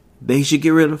they should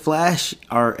get rid of Flash,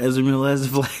 or Ezra Miller as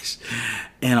the Flash?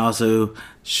 And also,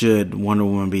 should Wonder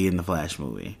Woman be in the Flash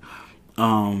movie?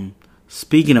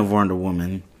 Speaking of Wonder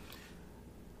Woman,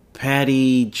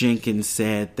 Patty Jenkins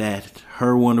said that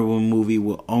her Wonder Woman movie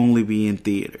will only be in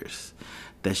theaters.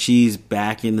 That she's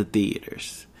back in the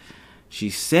theaters. She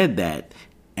said that,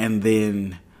 and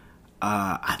then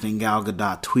I think Gal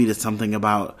Gadot tweeted something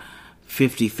about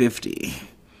 50-50,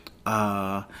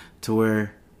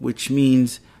 which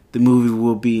means the movie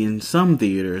will be in some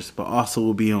theaters, but also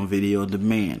will be on video on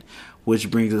demand.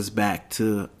 Which brings us back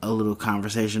to a little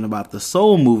conversation about the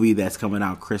Soul movie that's coming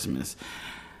out Christmas.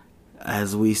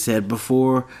 As we said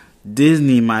before,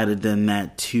 Disney might have done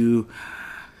that to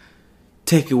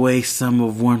take away some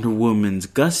of Wonder Woman's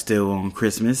gusto on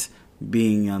Christmas,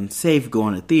 being unsafe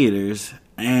going to theaters,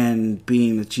 and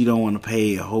being that you don't want to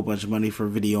pay a whole bunch of money for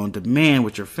video on demand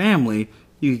with your family.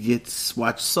 You can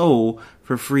watch Soul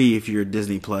for free if you're a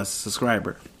Disney Plus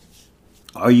subscriber.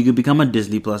 Or you could become a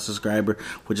Disney Plus subscriber,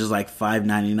 which is like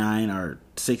 $5.99 or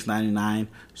 $6.99,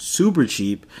 super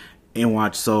cheap, and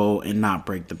watch Soul and not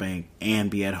break the bank and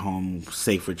be at home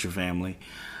safe with your family.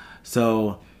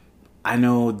 So I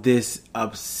know this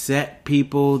upset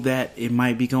people that it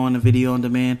might be going to video on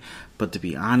demand, but to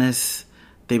be honest,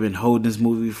 they've been holding this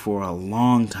movie for a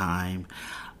long time.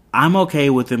 I'm okay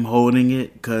with them holding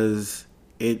it because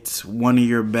it's one of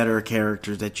your better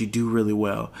characters that you do really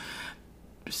well.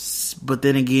 But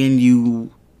then again,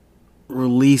 you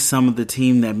release some of the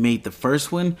team that made the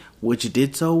first one, which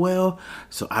did so well.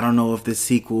 So I don't know if this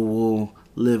sequel will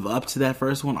live up to that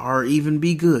first one or even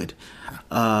be good.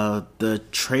 The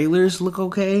trailers look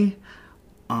okay.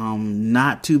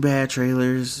 Not too bad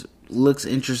trailers. Looks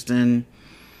interesting.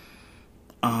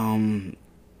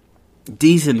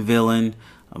 Decent villain.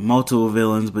 Multiple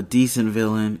villains, but decent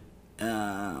villain.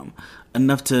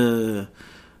 Enough to...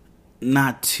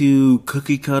 not too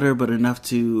cookie cutter, but enough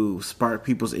to spark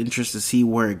people's interest to see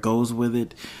where it goes with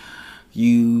it.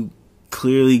 You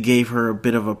clearly gave her a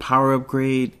bit of a power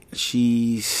upgrade.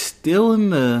 She's still in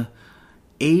the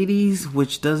 80s,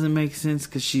 which doesn't make sense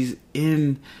because she's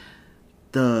in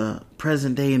the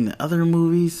present day in the other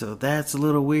movies, so that's a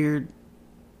little weird.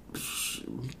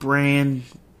 Brand,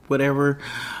 whatever.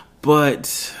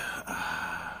 But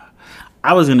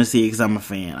I was going to see it because I'm a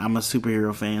fan. I'm a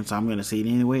superhero fan, so I'm going to see it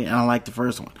anyway. And I like the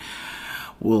first one.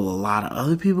 Will a lot of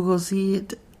other people go see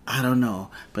it? I don't know.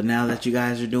 But now that you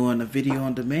guys are doing a video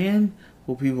on demand,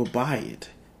 will people buy it?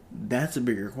 That's a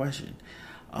bigger question.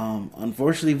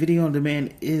 Unfortunately, video on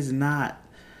demand is not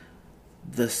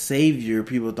the savior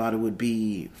people thought it would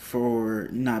be for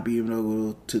not being able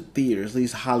to go to theaters. At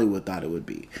least Hollywood thought it would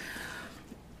be.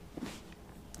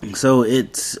 So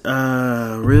it's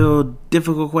a real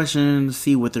difficult question to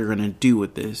see what they're going to do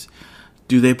with this.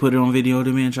 Do they put it on video on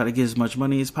demand and try to get as much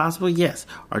money as possible? Yes.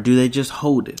 Or do they just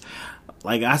hold it?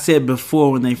 Like I said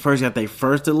before, when they first got their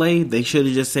first delay, they should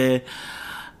have just said,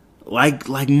 like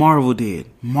Marvel did.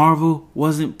 Marvel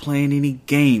wasn't playing any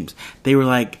games. They were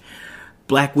like,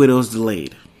 Black Widow's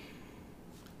delayed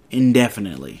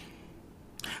indefinitely.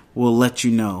 We'll let you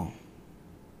know.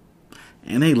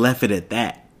 And they left it at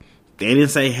that. They didn't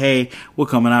say, hey, we're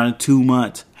coming out in 2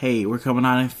 months. Hey, we're coming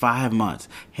out in 5 months.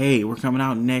 Hey, we're coming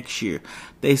out next year.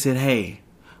 They said, hey,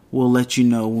 we'll let you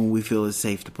know when we feel it's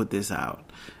safe to put this out.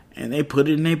 And they put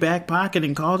it in their back pocket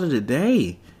and called it a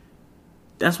day.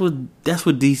 That's what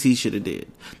DC should have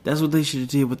did. That's what they should have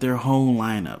did with their whole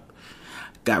lineup.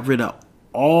 Got rid of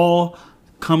all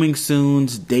coming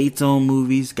soon's, dates on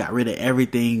movies. Got rid of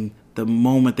everything the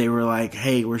moment they were like,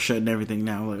 hey, we're shutting everything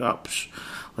down. Like, oh,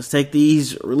 let's take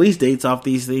these release dates off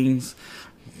these things.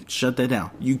 Shut that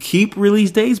down. You keep release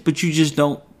dates, but you just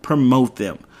don't promote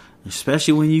them.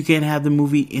 Especially when you can't have the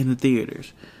movie in the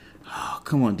theaters. Oh,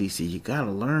 come on, DC. You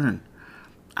gotta learn.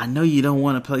 I know you don't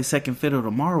want to play second fiddle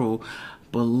to Marvel,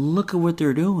 but look at what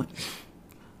they're doing.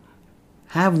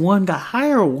 Hire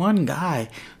one guy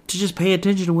to just pay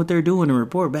attention to what they're doing and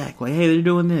report back. Like, hey, they're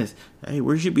doing this. Hey,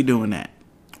 we should be doing that.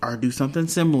 Or do something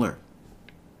similar.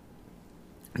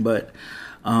 But,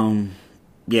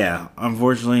 yeah,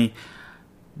 unfortunately,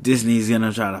 Disney's going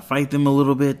to try to fight them a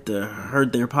little bit to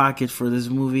hurt their pockets for this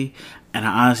movie. And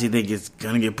I honestly think it's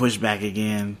going to get pushed back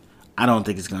again. I don't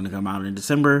think it's going to come out in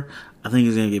December. I think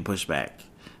it's going to get pushed back.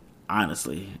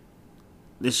 Honestly.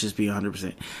 Let's just be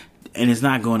 100%. And it's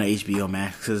not going to HBO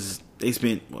Max because they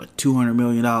spent, $200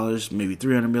 million, maybe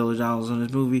 $300 million on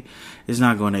this movie. It's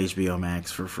not going to HBO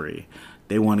Max for free.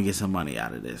 They want to get some money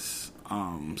out of this.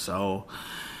 So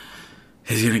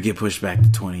it's going to get pushed back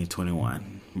to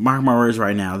 2021. Mark my words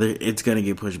right now. It's going to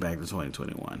get pushed back to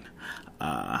 2021.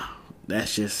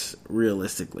 That's just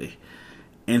realistically.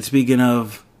 And speaking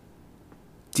of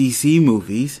DC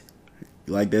movies,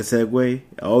 you like that segue?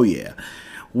 Oh, yeah.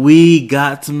 We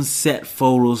got some set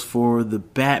photos for the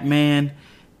Batman,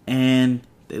 and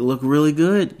they look really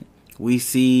good. We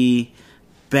see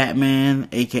Batman,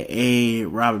 a.k.a.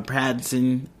 Robert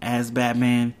Pattinson, as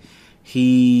Batman.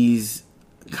 He's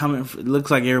coming. It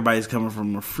looks like everybody's coming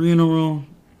from a funeral.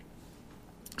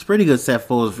 It's pretty good set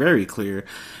photos, very clear.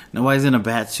 Nobody's in a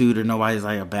bat suit or nobody's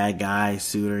like a bad guy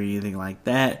suit or anything like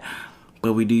that.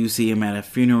 But we do see him at a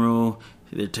funeral.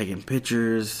 They're taking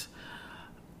pictures.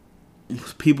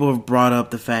 People have brought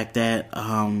up the fact that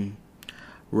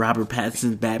Robert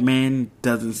Pattinson's Batman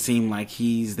doesn't seem like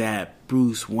he's that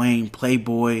Bruce Wayne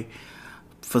playboy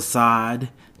facade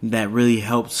that really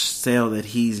helps sell that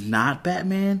he's not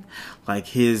Batman. Like,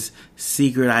 his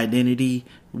secret identity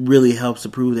really helps to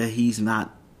prove that he's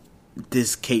not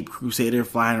this Cape Crusader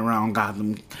flying around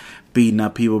Gotham beating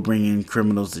up people, bringing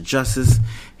criminals to justice.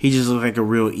 He just looks like a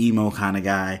real emo kind of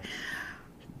guy.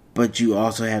 But you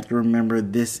also have to remember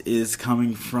this is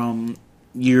coming from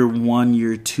year 1,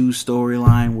 year 2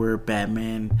 storyline where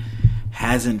Batman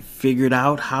hasn't figured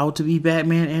out how to be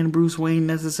Batman and Bruce Wayne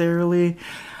necessarily.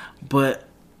 But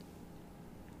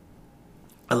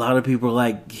a lot of people are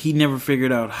like, he never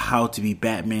figured out how to be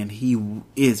Batman. He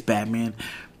is Batman.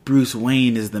 Bruce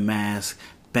Wayne is the mask.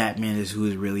 Batman is who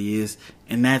he really is.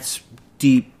 And that's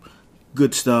deep,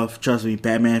 good stuff. Trust me,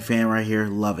 Batman fan right here.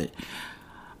 Love it.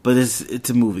 But it's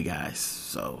a movie, guys.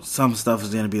 So some stuff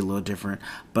is going to be a little different.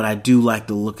 But I do like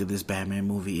the look of this Batman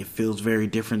movie. It feels very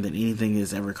different than anything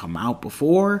that's ever come out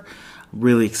before. I'm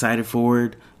really excited for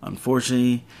it.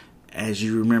 Unfortunately, as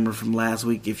you remember from last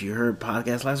week, if you heard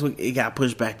podcast last week, it got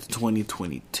pushed back to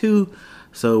 2022.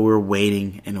 So we're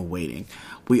waiting and awaiting.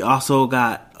 We also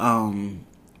got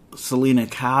Selena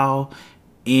Kyle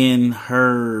in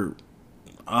her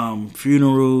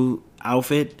funeral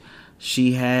outfit.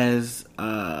 She has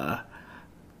kind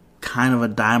of a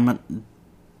diamond.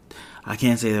 I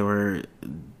can't say the word.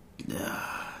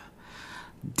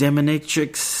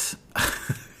 Dominatrix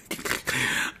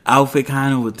outfit,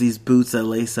 kind of with these boots that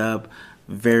lace up.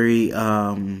 Very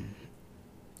tight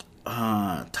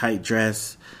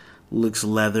dress. Looks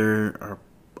leather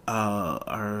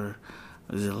or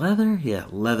is it leather? Yeah,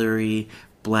 leathery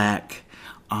black.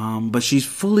 But she's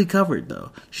fully covered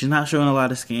though. She's not showing a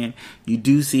lot of skin. You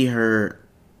do see her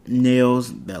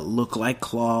nails that look like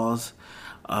claws.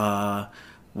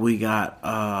 We got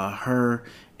her,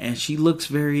 and she looks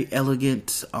very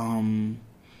elegant. We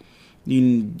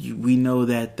know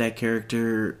that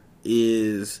character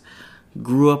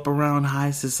grew up around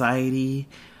high society,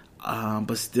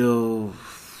 but still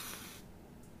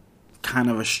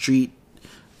kind of a street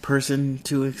person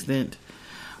to an extent.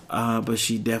 But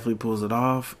she definitely pulls it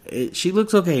off. She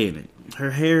looks okay in it.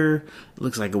 Her hair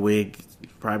looks like a wig,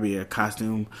 probably a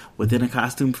costume within a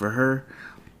costume for her.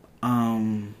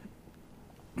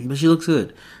 But she looks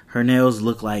good. Her nails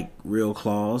look like real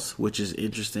claws, which is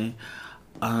interesting.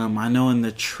 I know in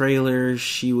the trailer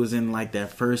she was in like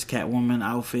that first Catwoman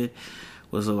outfit,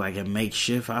 was like a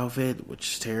makeshift outfit,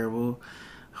 which is terrible.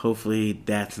 Hopefully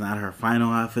that's not her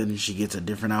final outfit and she gets a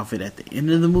different outfit at the end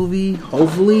of the movie.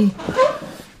 Hopefully.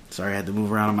 Sorry, I had to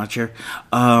move around in my chair.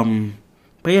 But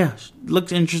yeah,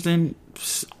 looks interesting.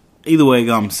 Either way,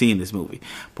 I'm seeing this movie.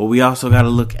 But we also got to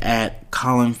look at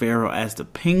Colin Farrell as the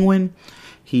Penguin.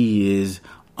 He is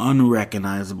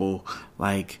unrecognizable.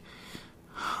 Like,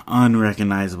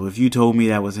 unrecognizable. If you told me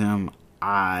that was him,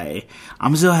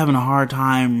 I'm still having a hard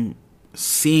time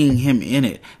seeing him in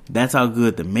it. That's how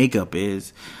good the makeup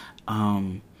is.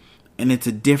 And it's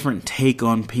a different take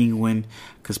on Penguin,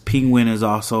 because Penguin is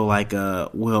also like a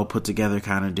well put together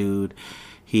kind of dude.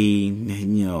 He,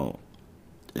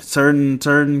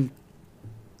 certain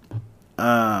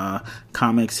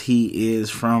comics, he is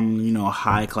from, a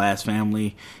high class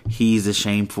family. He's a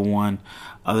shameful one.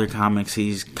 Other comics,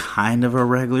 he's kind of a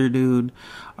regular dude,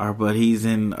 but he's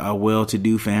in a well to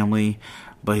do family,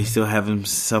 but he still has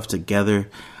himself together.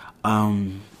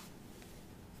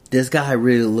 This guy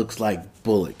really looks like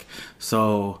Bullock.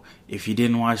 So if you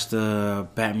didn't watch the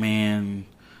Batman,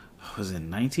 was it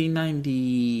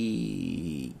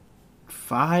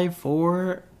 1995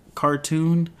 4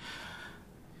 cartoon?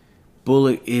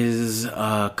 Bullock is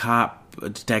a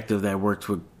detective that works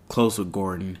close with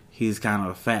Gordon. He's kind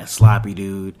of a fat, sloppy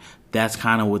dude. That's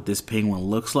kind of what this Penguin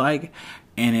looks like.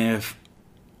 And if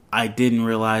I didn't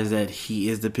realize that he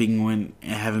is the Penguin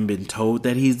and haven't been told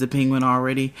that he's the Penguin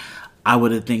already, I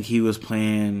would have think he was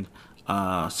playing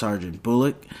Sergeant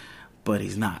Bullock, but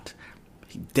he's not.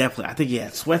 I think he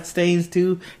had sweat stains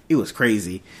too. It was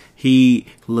crazy. He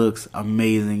looks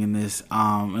amazing in this,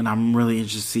 and I'm really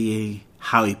interested to see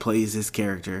how he plays this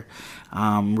character.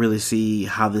 Really see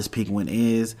how this Penguin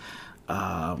is.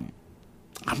 I'm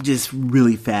just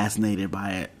really fascinated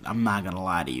by it. I'm not gonna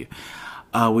lie to you.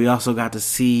 We also got to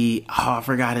see, I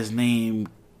forgot his name.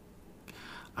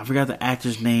 I forgot the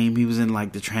actor's name. He was in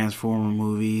like the Transformer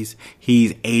movies.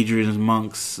 He's Adrian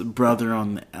Monk's brother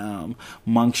on the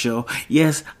Monk Show.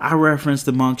 Yes, I referenced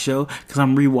the Monk Show because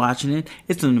I'm rewatching it.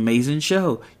 It's an amazing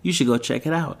show. You should go check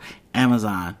it out.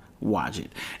 Amazon, watch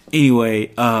it.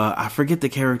 Anyway, I forget the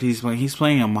character he's playing. He's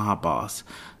playing a mob boss.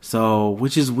 So,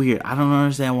 which is weird. I don't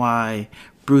understand why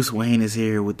Bruce Wayne is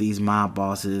here with these mob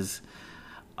bosses.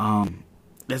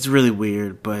 That's really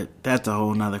weird, but that's a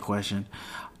whole nother question.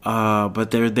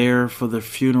 But they're there for the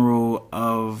funeral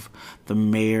of the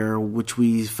mayor, which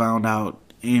we found out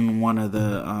in one of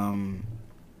the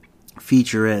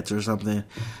featurettes or something,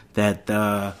 that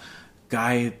the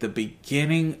guy at the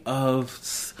beginning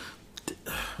of,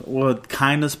 well,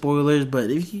 kind of spoilers,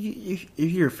 but if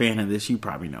you're a fan of this, you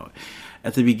probably know it.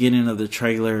 At the beginning of the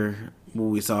trailer, where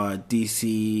we saw a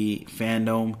DC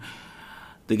fandom,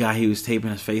 the guy he was taping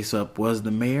his face up was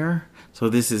the mayor. So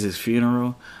this is his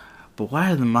funeral. But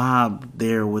why is the mob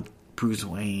there with Bruce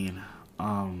Wayne?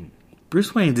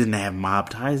 Bruce Wayne didn't have mob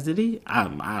ties, did he? I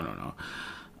don't know.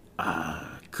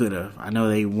 Could have. I know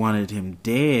they wanted him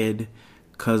dead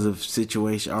because of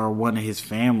situation, or wanted his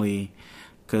family,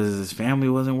 because his family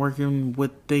wasn't working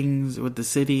with things with the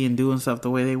city and doing stuff the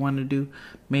way they wanted to do.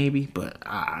 Maybe, but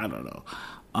I don't know.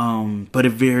 But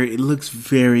it looks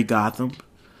very Gotham,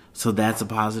 so that's a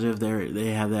positive.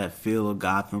 They have that feel of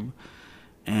Gotham,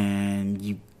 and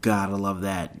you gotta love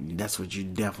that. That's what you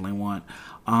definitely want.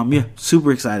 Yeah,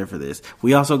 super excited for this.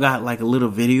 We also got like a little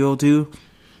video too.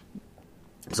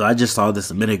 So I just saw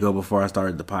this a minute ago before I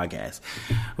started the podcast.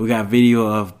 We got video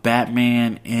of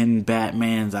Batman in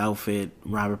Batman's outfit,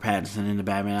 Robert Pattinson in the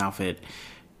Batman outfit.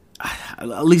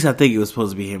 At least I think it was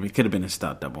supposed to be him. It could have been a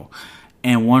stunt double.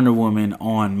 And Wonder Woman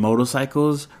on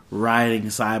motorcycles riding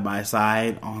side by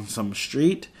side on some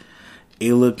street.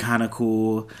 It looked kind of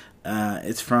cool.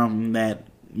 It's from that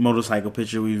motorcycle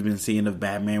picture we've been seeing of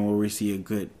Batman, where we see a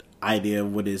good idea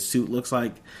of what his suit looks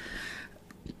like.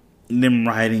 Them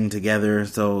riding together,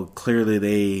 so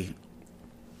clearly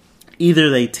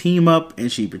they team up and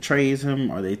she betrays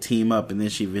him, or they team up and then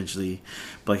she eventually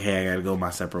like, hey, I gotta go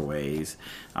my separate ways.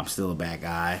 I'm still a bad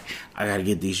guy. I gotta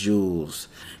get these jewels.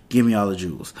 Give me all the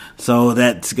jewels. So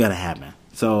that's gonna happen.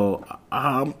 So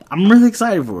I'm really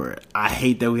excited for it. I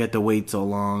hate that we had to wait so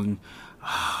long.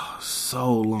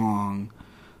 So long.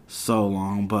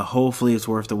 But hopefully it's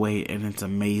worth the wait and it's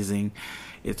amazing.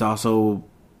 It's also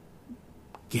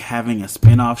having a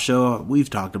spin-off show. We've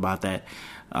talked about that.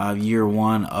 Year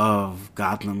one of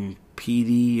Gotham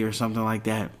PD or something like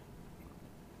that.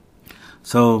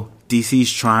 So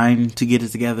DC's trying to get it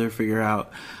together, figure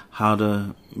out how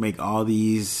to make all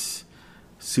these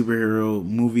superhero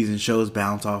movies and shows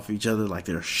bounce off each other like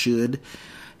there should.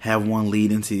 Have one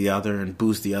lead into the other and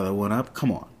boost the other one up.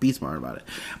 Come on, be smart about it.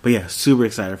 But yeah, super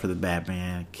excited for the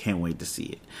Batman. Can't wait to see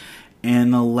it.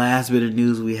 And the last bit of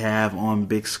news we have on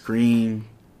big screen,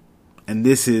 And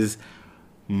this is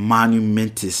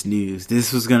monumentous news.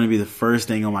 This is the first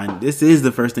thing on my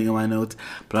notes,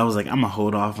 but I was like, I'm gonna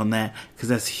hold off on that because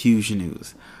that's huge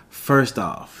news. First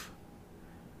off,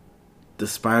 the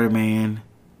Spider-Man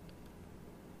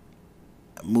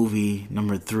movie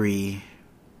number 3,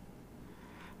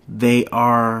 they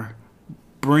are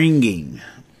bringing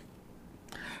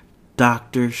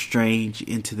Doctor Strange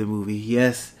into the movie.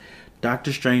 Yes,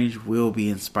 Doctor Strange will be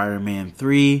in Spider-Man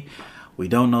 3. We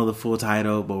don't know the full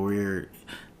title, but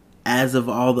as of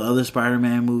all the other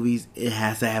Spider-Man movies, it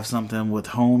has to have something with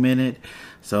home in it.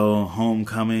 So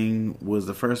Homecoming was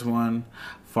the first one.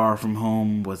 Far From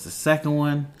Home was the second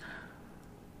one.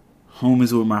 Home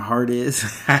is where my heart is.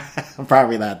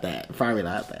 Probably not that.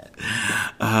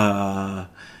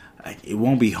 It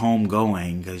won't be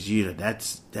Homegoing because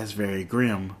that's very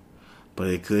grim. But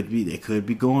it could be. They could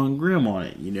be going grim on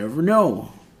it. You never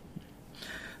know.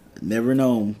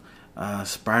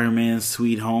 Spider-Man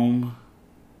Sweet Home.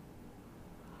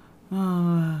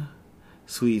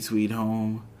 Sweet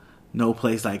Home. No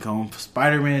Place Like Home.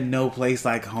 Spider-Man No Place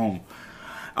Like Home.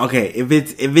 Okay, if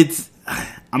it's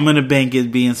I'm gonna bank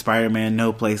it being Spider-Man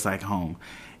No Place Like Home.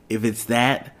 If it's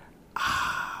that,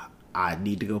 I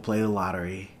need to go play the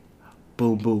lottery.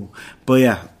 Boom boom. But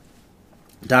yeah,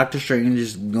 Doctor Strange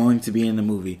is going to be in the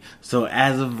movie. So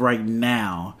as of right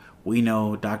now, we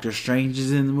know Doctor Strange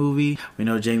is in the movie. We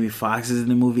know Jamie Foxx is in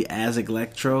the movie as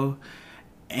Electro.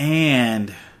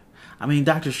 And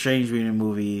Doctor Strange being in the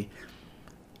movie,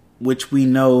 which we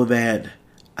know that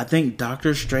I think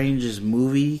Doctor Strange's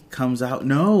movie comes out.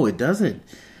 No, it doesn't.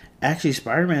 Actually,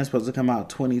 Spider-Man is supposed to come out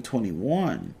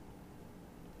 2021,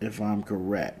 if I'm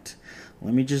correct.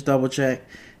 Let me just double check,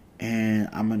 and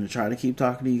I'm going to try to keep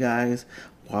talking to you guys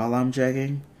while I'm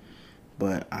checking,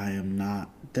 but I am not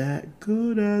that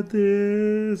good at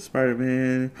this.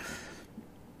 Spider-Man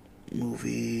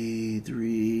movie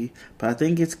 3, but I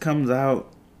think it comes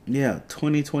out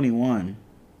 2021.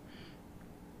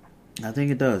 I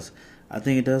think it does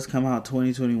come out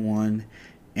 2021,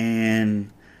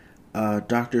 and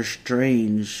Doctor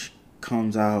Strange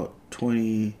comes out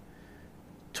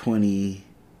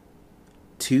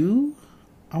 2022,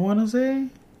 I want to say.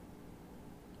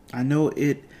 I know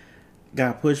it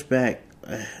got pushed back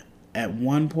at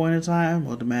one point in time.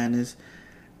 Well, the madness,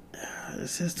 it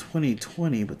says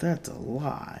 2020, but that's a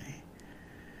lie.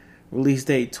 Release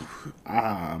date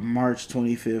March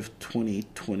 25th,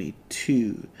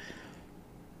 2022.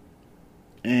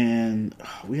 And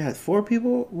we had 4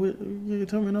 people. You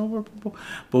tell me no more people.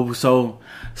 But so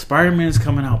Spider-Man's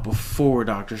coming out before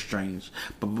Doctor Strange.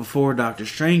 But before Doctor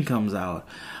Strange comes out,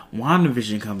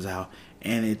 WandaVision comes out,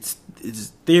 and it's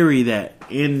theory that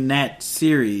in that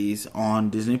series on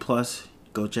Disney Plus,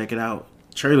 go check it out.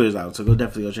 Trailer's out, so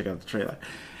definitely go check out the trailer.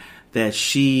 That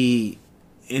she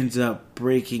ends up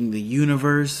breaking the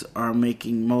universe or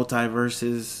making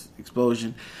multiverses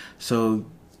explosion. So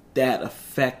that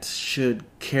effect should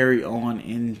carry on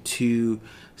into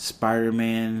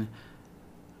Spider-Man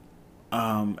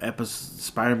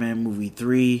Spider-Man movie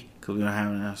 3, because we're gonna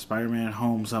have a Spider-Man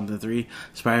Home something 3,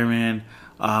 Spider-Man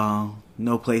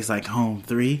No Place Like Home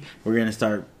 3. We're gonna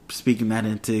start speaking that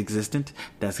into existence.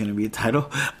 That's gonna be a title.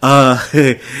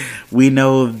 We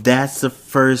know that's the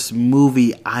first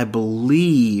movie, I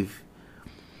believe,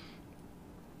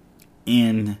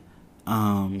 in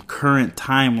current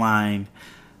timeline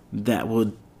that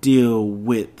will deal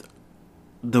with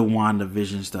the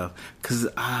WandaVision stuff. Because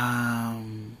I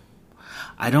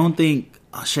don't think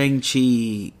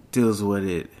Shang-Chi deals with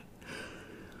it.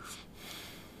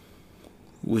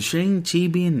 Would Shang-Chi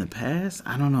be in the past?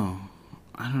 I don't know.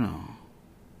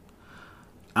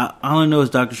 All I know is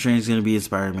Doctor Strange is going to be in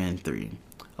Spider-Man 3.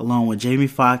 Along with Jamie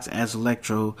Foxx as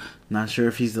Electro. Not sure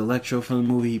if he's the Electro from the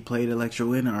movie he played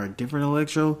Electro in or a different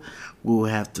Electro. We'll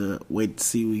have to wait to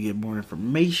see we get more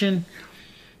information.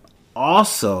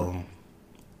 Also,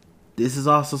 this is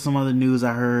also some other news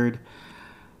I heard,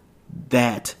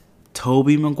 that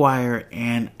Tobey Maguire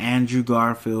and Andrew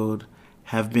Garfield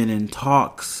have been in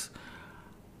talks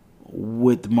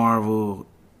with Marvel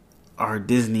or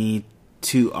Disney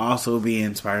to also be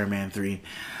in Spider-Man 3.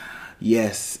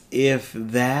 Yes, if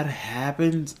that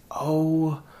happens,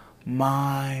 oh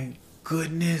my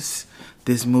goodness,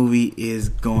 this movie is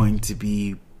going to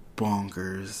be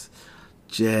bonkers.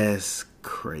 Just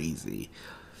crazy.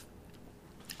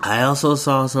 I also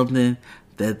saw something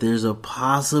that there's a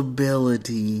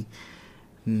possibility,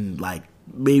 like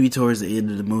maybe towards the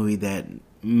end of the movie, that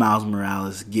Miles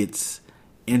Morales gets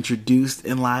introduced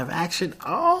in live action.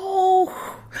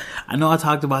 Oh, I know I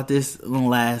talked about this in the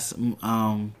last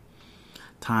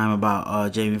time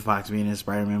about Jamie Foxx being in a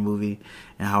Spider-Man movie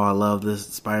and how I love this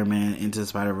Spider-Man Into the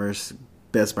Spider-Verse,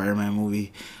 best Spider-Man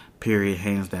movie, period,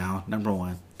 hands down, number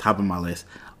one, top of my list,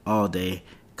 all day.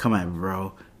 Come at me,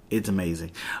 bro. It's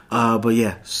amazing. But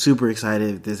yeah, super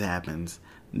excited if this happens.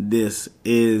 This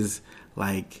is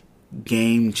like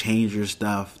game changer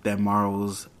stuff that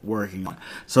Marvel's working on.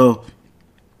 So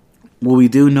what we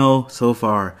do know so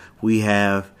far, we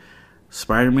have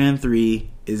Spider-Man 3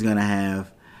 is going to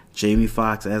have Jamie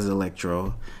Foxx as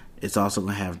Electro. It's also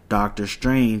going to have Doctor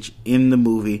Strange in the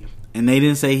movie. And they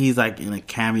didn't say he's like in a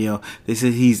cameo. They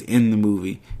said he's in the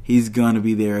movie. He's going to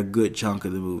be there a good chunk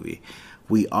of the movie.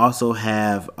 We also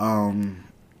have Kang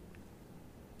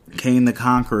the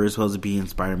Conqueror is supposed to be in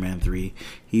Spider-Man 3.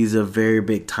 He's a very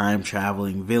big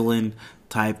time-traveling villain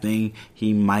type thing.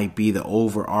 He might be the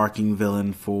overarching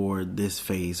villain for this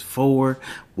phase 4.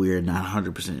 We're not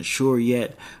 100% sure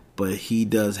yet, but he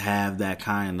does have that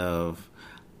kind of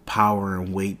power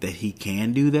and weight that he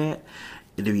can do that.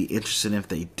 It'll be interesting if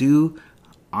they do.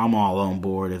 I'm all on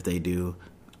board if they do.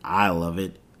 I love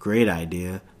it. Great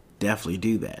idea. Definitely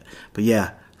do that. But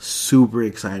yeah, super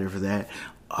excited for that.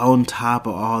 On top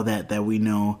of all that we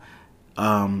know,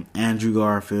 Andrew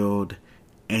Garfield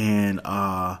and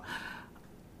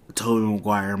Tobey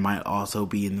Maguire might also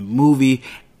be in the movie.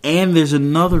 And there's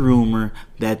another rumor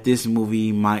that this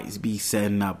movie might be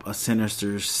setting up a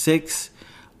Sinister Six,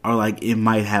 or like it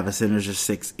might have a Sinister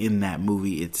Six in that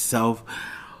movie itself,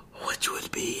 which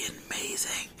would be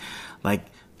amazing. Like,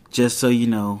 just so you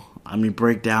know, let me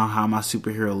break down how my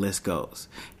superhero list goes.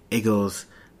 It goes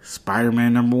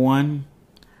Spider-Man number 1,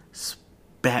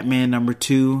 Batman number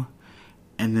 2,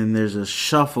 and then there's a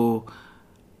shuffle,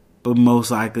 but most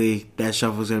likely that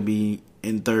shuffle is going to be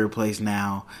in third place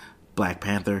now, Black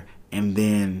Panther, and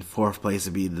then fourth place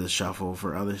would be the shuffle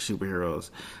for other superheroes.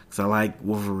 Because I like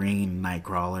Wolverine,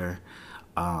 Nightcrawler,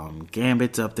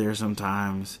 Gambit's up there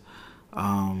sometimes,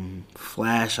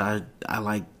 Flash, I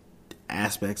like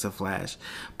aspects of Flash.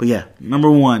 But yeah,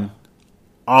 number 1,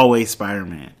 always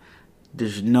Spider-Man.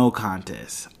 There's no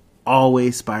contest.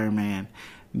 Always Spider-Man,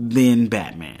 then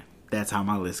Batman. That's how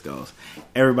my list goes.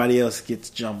 Everybody else gets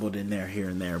jumbled in there here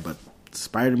and there, but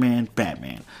Spider-Man,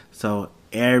 Batman. So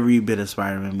every bit of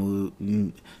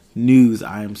Spider-Man news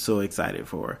I am so excited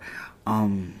for.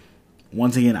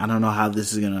 Once again, I don't know how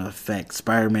this is going to affect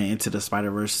Spider-Man Into the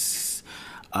Spider-Verse,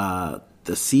 the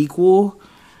sequel,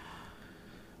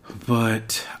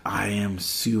 but I am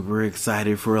super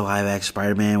excited for a live-action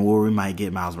Spider-Man where we might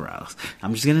get Miles Morales.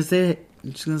 I'm just going to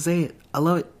say it. I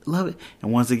love it. Love it.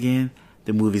 And once again,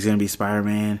 the movie's going to be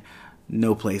Spider-Man,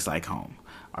 No Place Like Home.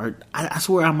 Or I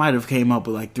swear I might have came up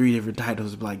with like 3 different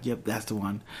titles. But like, yep, that's the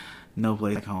one. No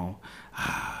Place Like Home.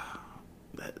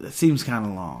 That seems kind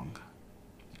of long,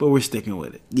 but we're sticking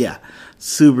with it. Yeah,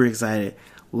 super excited.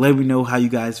 Let me know how you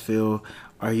guys feel.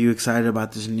 Are you excited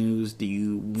about this news? Do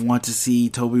you want to see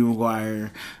Tobey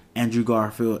Maguire, Andrew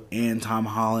Garfield, and Tom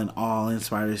Holland all in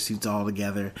spider suits all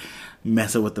together,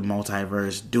 messing with the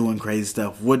multiverse, doing crazy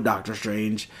stuff with Doctor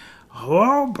Strange?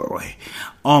 Oh boy.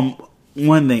 Only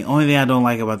thing I don't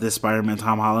like about this Spider-Man,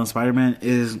 Tom Holland Spider-Man,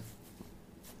 is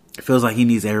it feels like he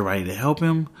needs everybody to help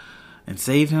him and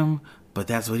save him, but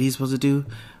that's what he's supposed to do.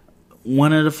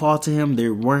 One of the faults of him,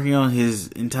 they're working on his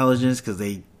intelligence because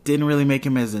they didn't really make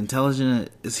him as intelligent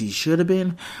as he should have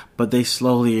been, but they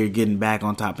slowly are getting back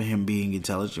on top of him being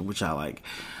intelligent, which I like.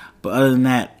 But other than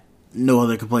that, no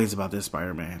other complaints about this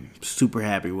Spider-Man. Super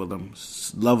happy with him.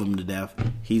 Love him to death.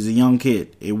 He's a young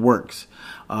kid. It works.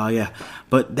 Yeah.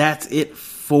 But that's it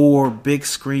for big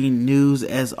screen news.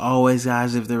 As always,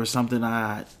 guys, if there was something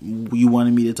you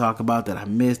wanted me to talk about that I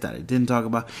missed, that I didn't talk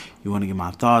about, you want to get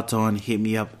my thoughts on, hit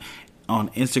me up on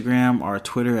Instagram or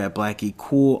Twitter at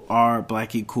BlackieCool or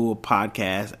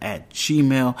BlackieCoolPodcast at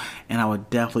Gmail, and I would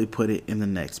definitely put it in the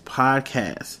next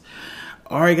podcast.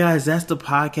 Alright guys, that's the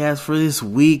podcast for this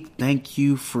week. Thank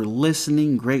you for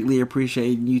listening. Greatly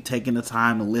appreciate you taking the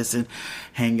time to listen,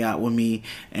 hang out with me,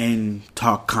 and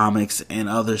talk comics and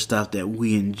other stuff that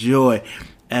we enjoy.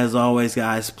 As always,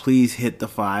 guys, please hit the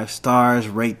 5 stars.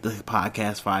 Rate the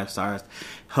podcast 5 stars.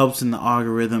 Helps in the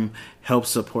algorithm, helps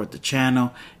support the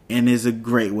channel, and is a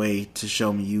great way to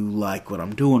show me you like what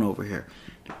I'm doing over here.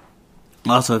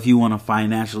 Also, if you want to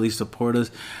financially support us,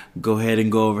 go ahead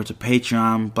and go over to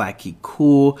Patreon, Blackie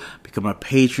Cool, become a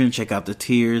patron, check out the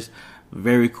tiers.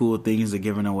 Very cool things they're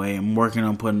giving away. I'm working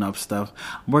on putting up stuff.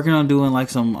 I'm working on doing like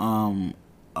some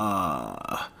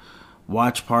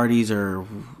watch parties or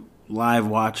live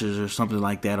watches or something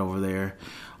like that over there.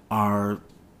 Our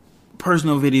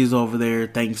personal videos over there,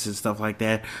 thanks and stuff like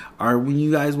that. Or when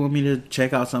you guys want me to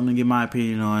check out something and get my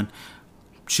opinion on,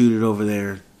 shoot it over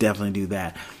there. definitely do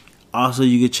that. Also,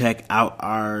 you can check out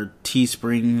our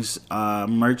Teesprings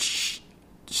merch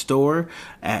store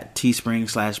at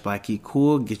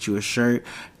teespring.com/blackgeekcool. Get you a shirt.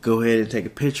 Go ahead and take a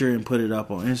picture and put it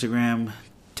up on Instagram.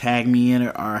 Tag me in it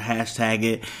or hashtag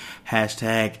it.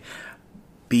 Hashtag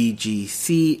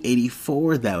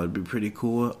BGC84. That would be pretty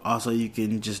cool. Also, you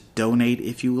can just donate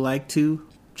if you would like to.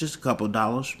 Just a couple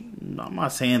dollars. I'm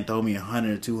not saying throw me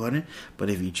 100 or 200, but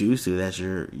if you choose to, that's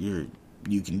you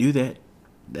can do that.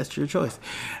 That's your choice.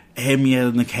 Hit me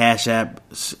on the Cash App,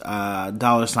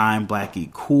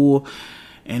 $BlackGeekCool.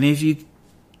 And if you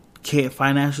can't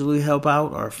financially help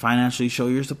out or financially show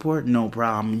your support, no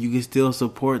problem. You can still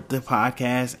support the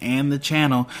podcast and the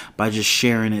channel by just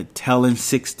sharing it, telling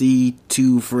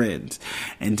 62 friends,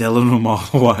 and telling them all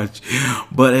to watch.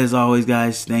 But as always,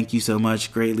 guys, thank you so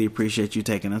much. Greatly appreciate you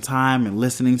taking the time and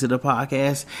listening to the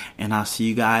podcast. And I'll see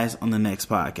you guys on the next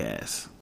podcast.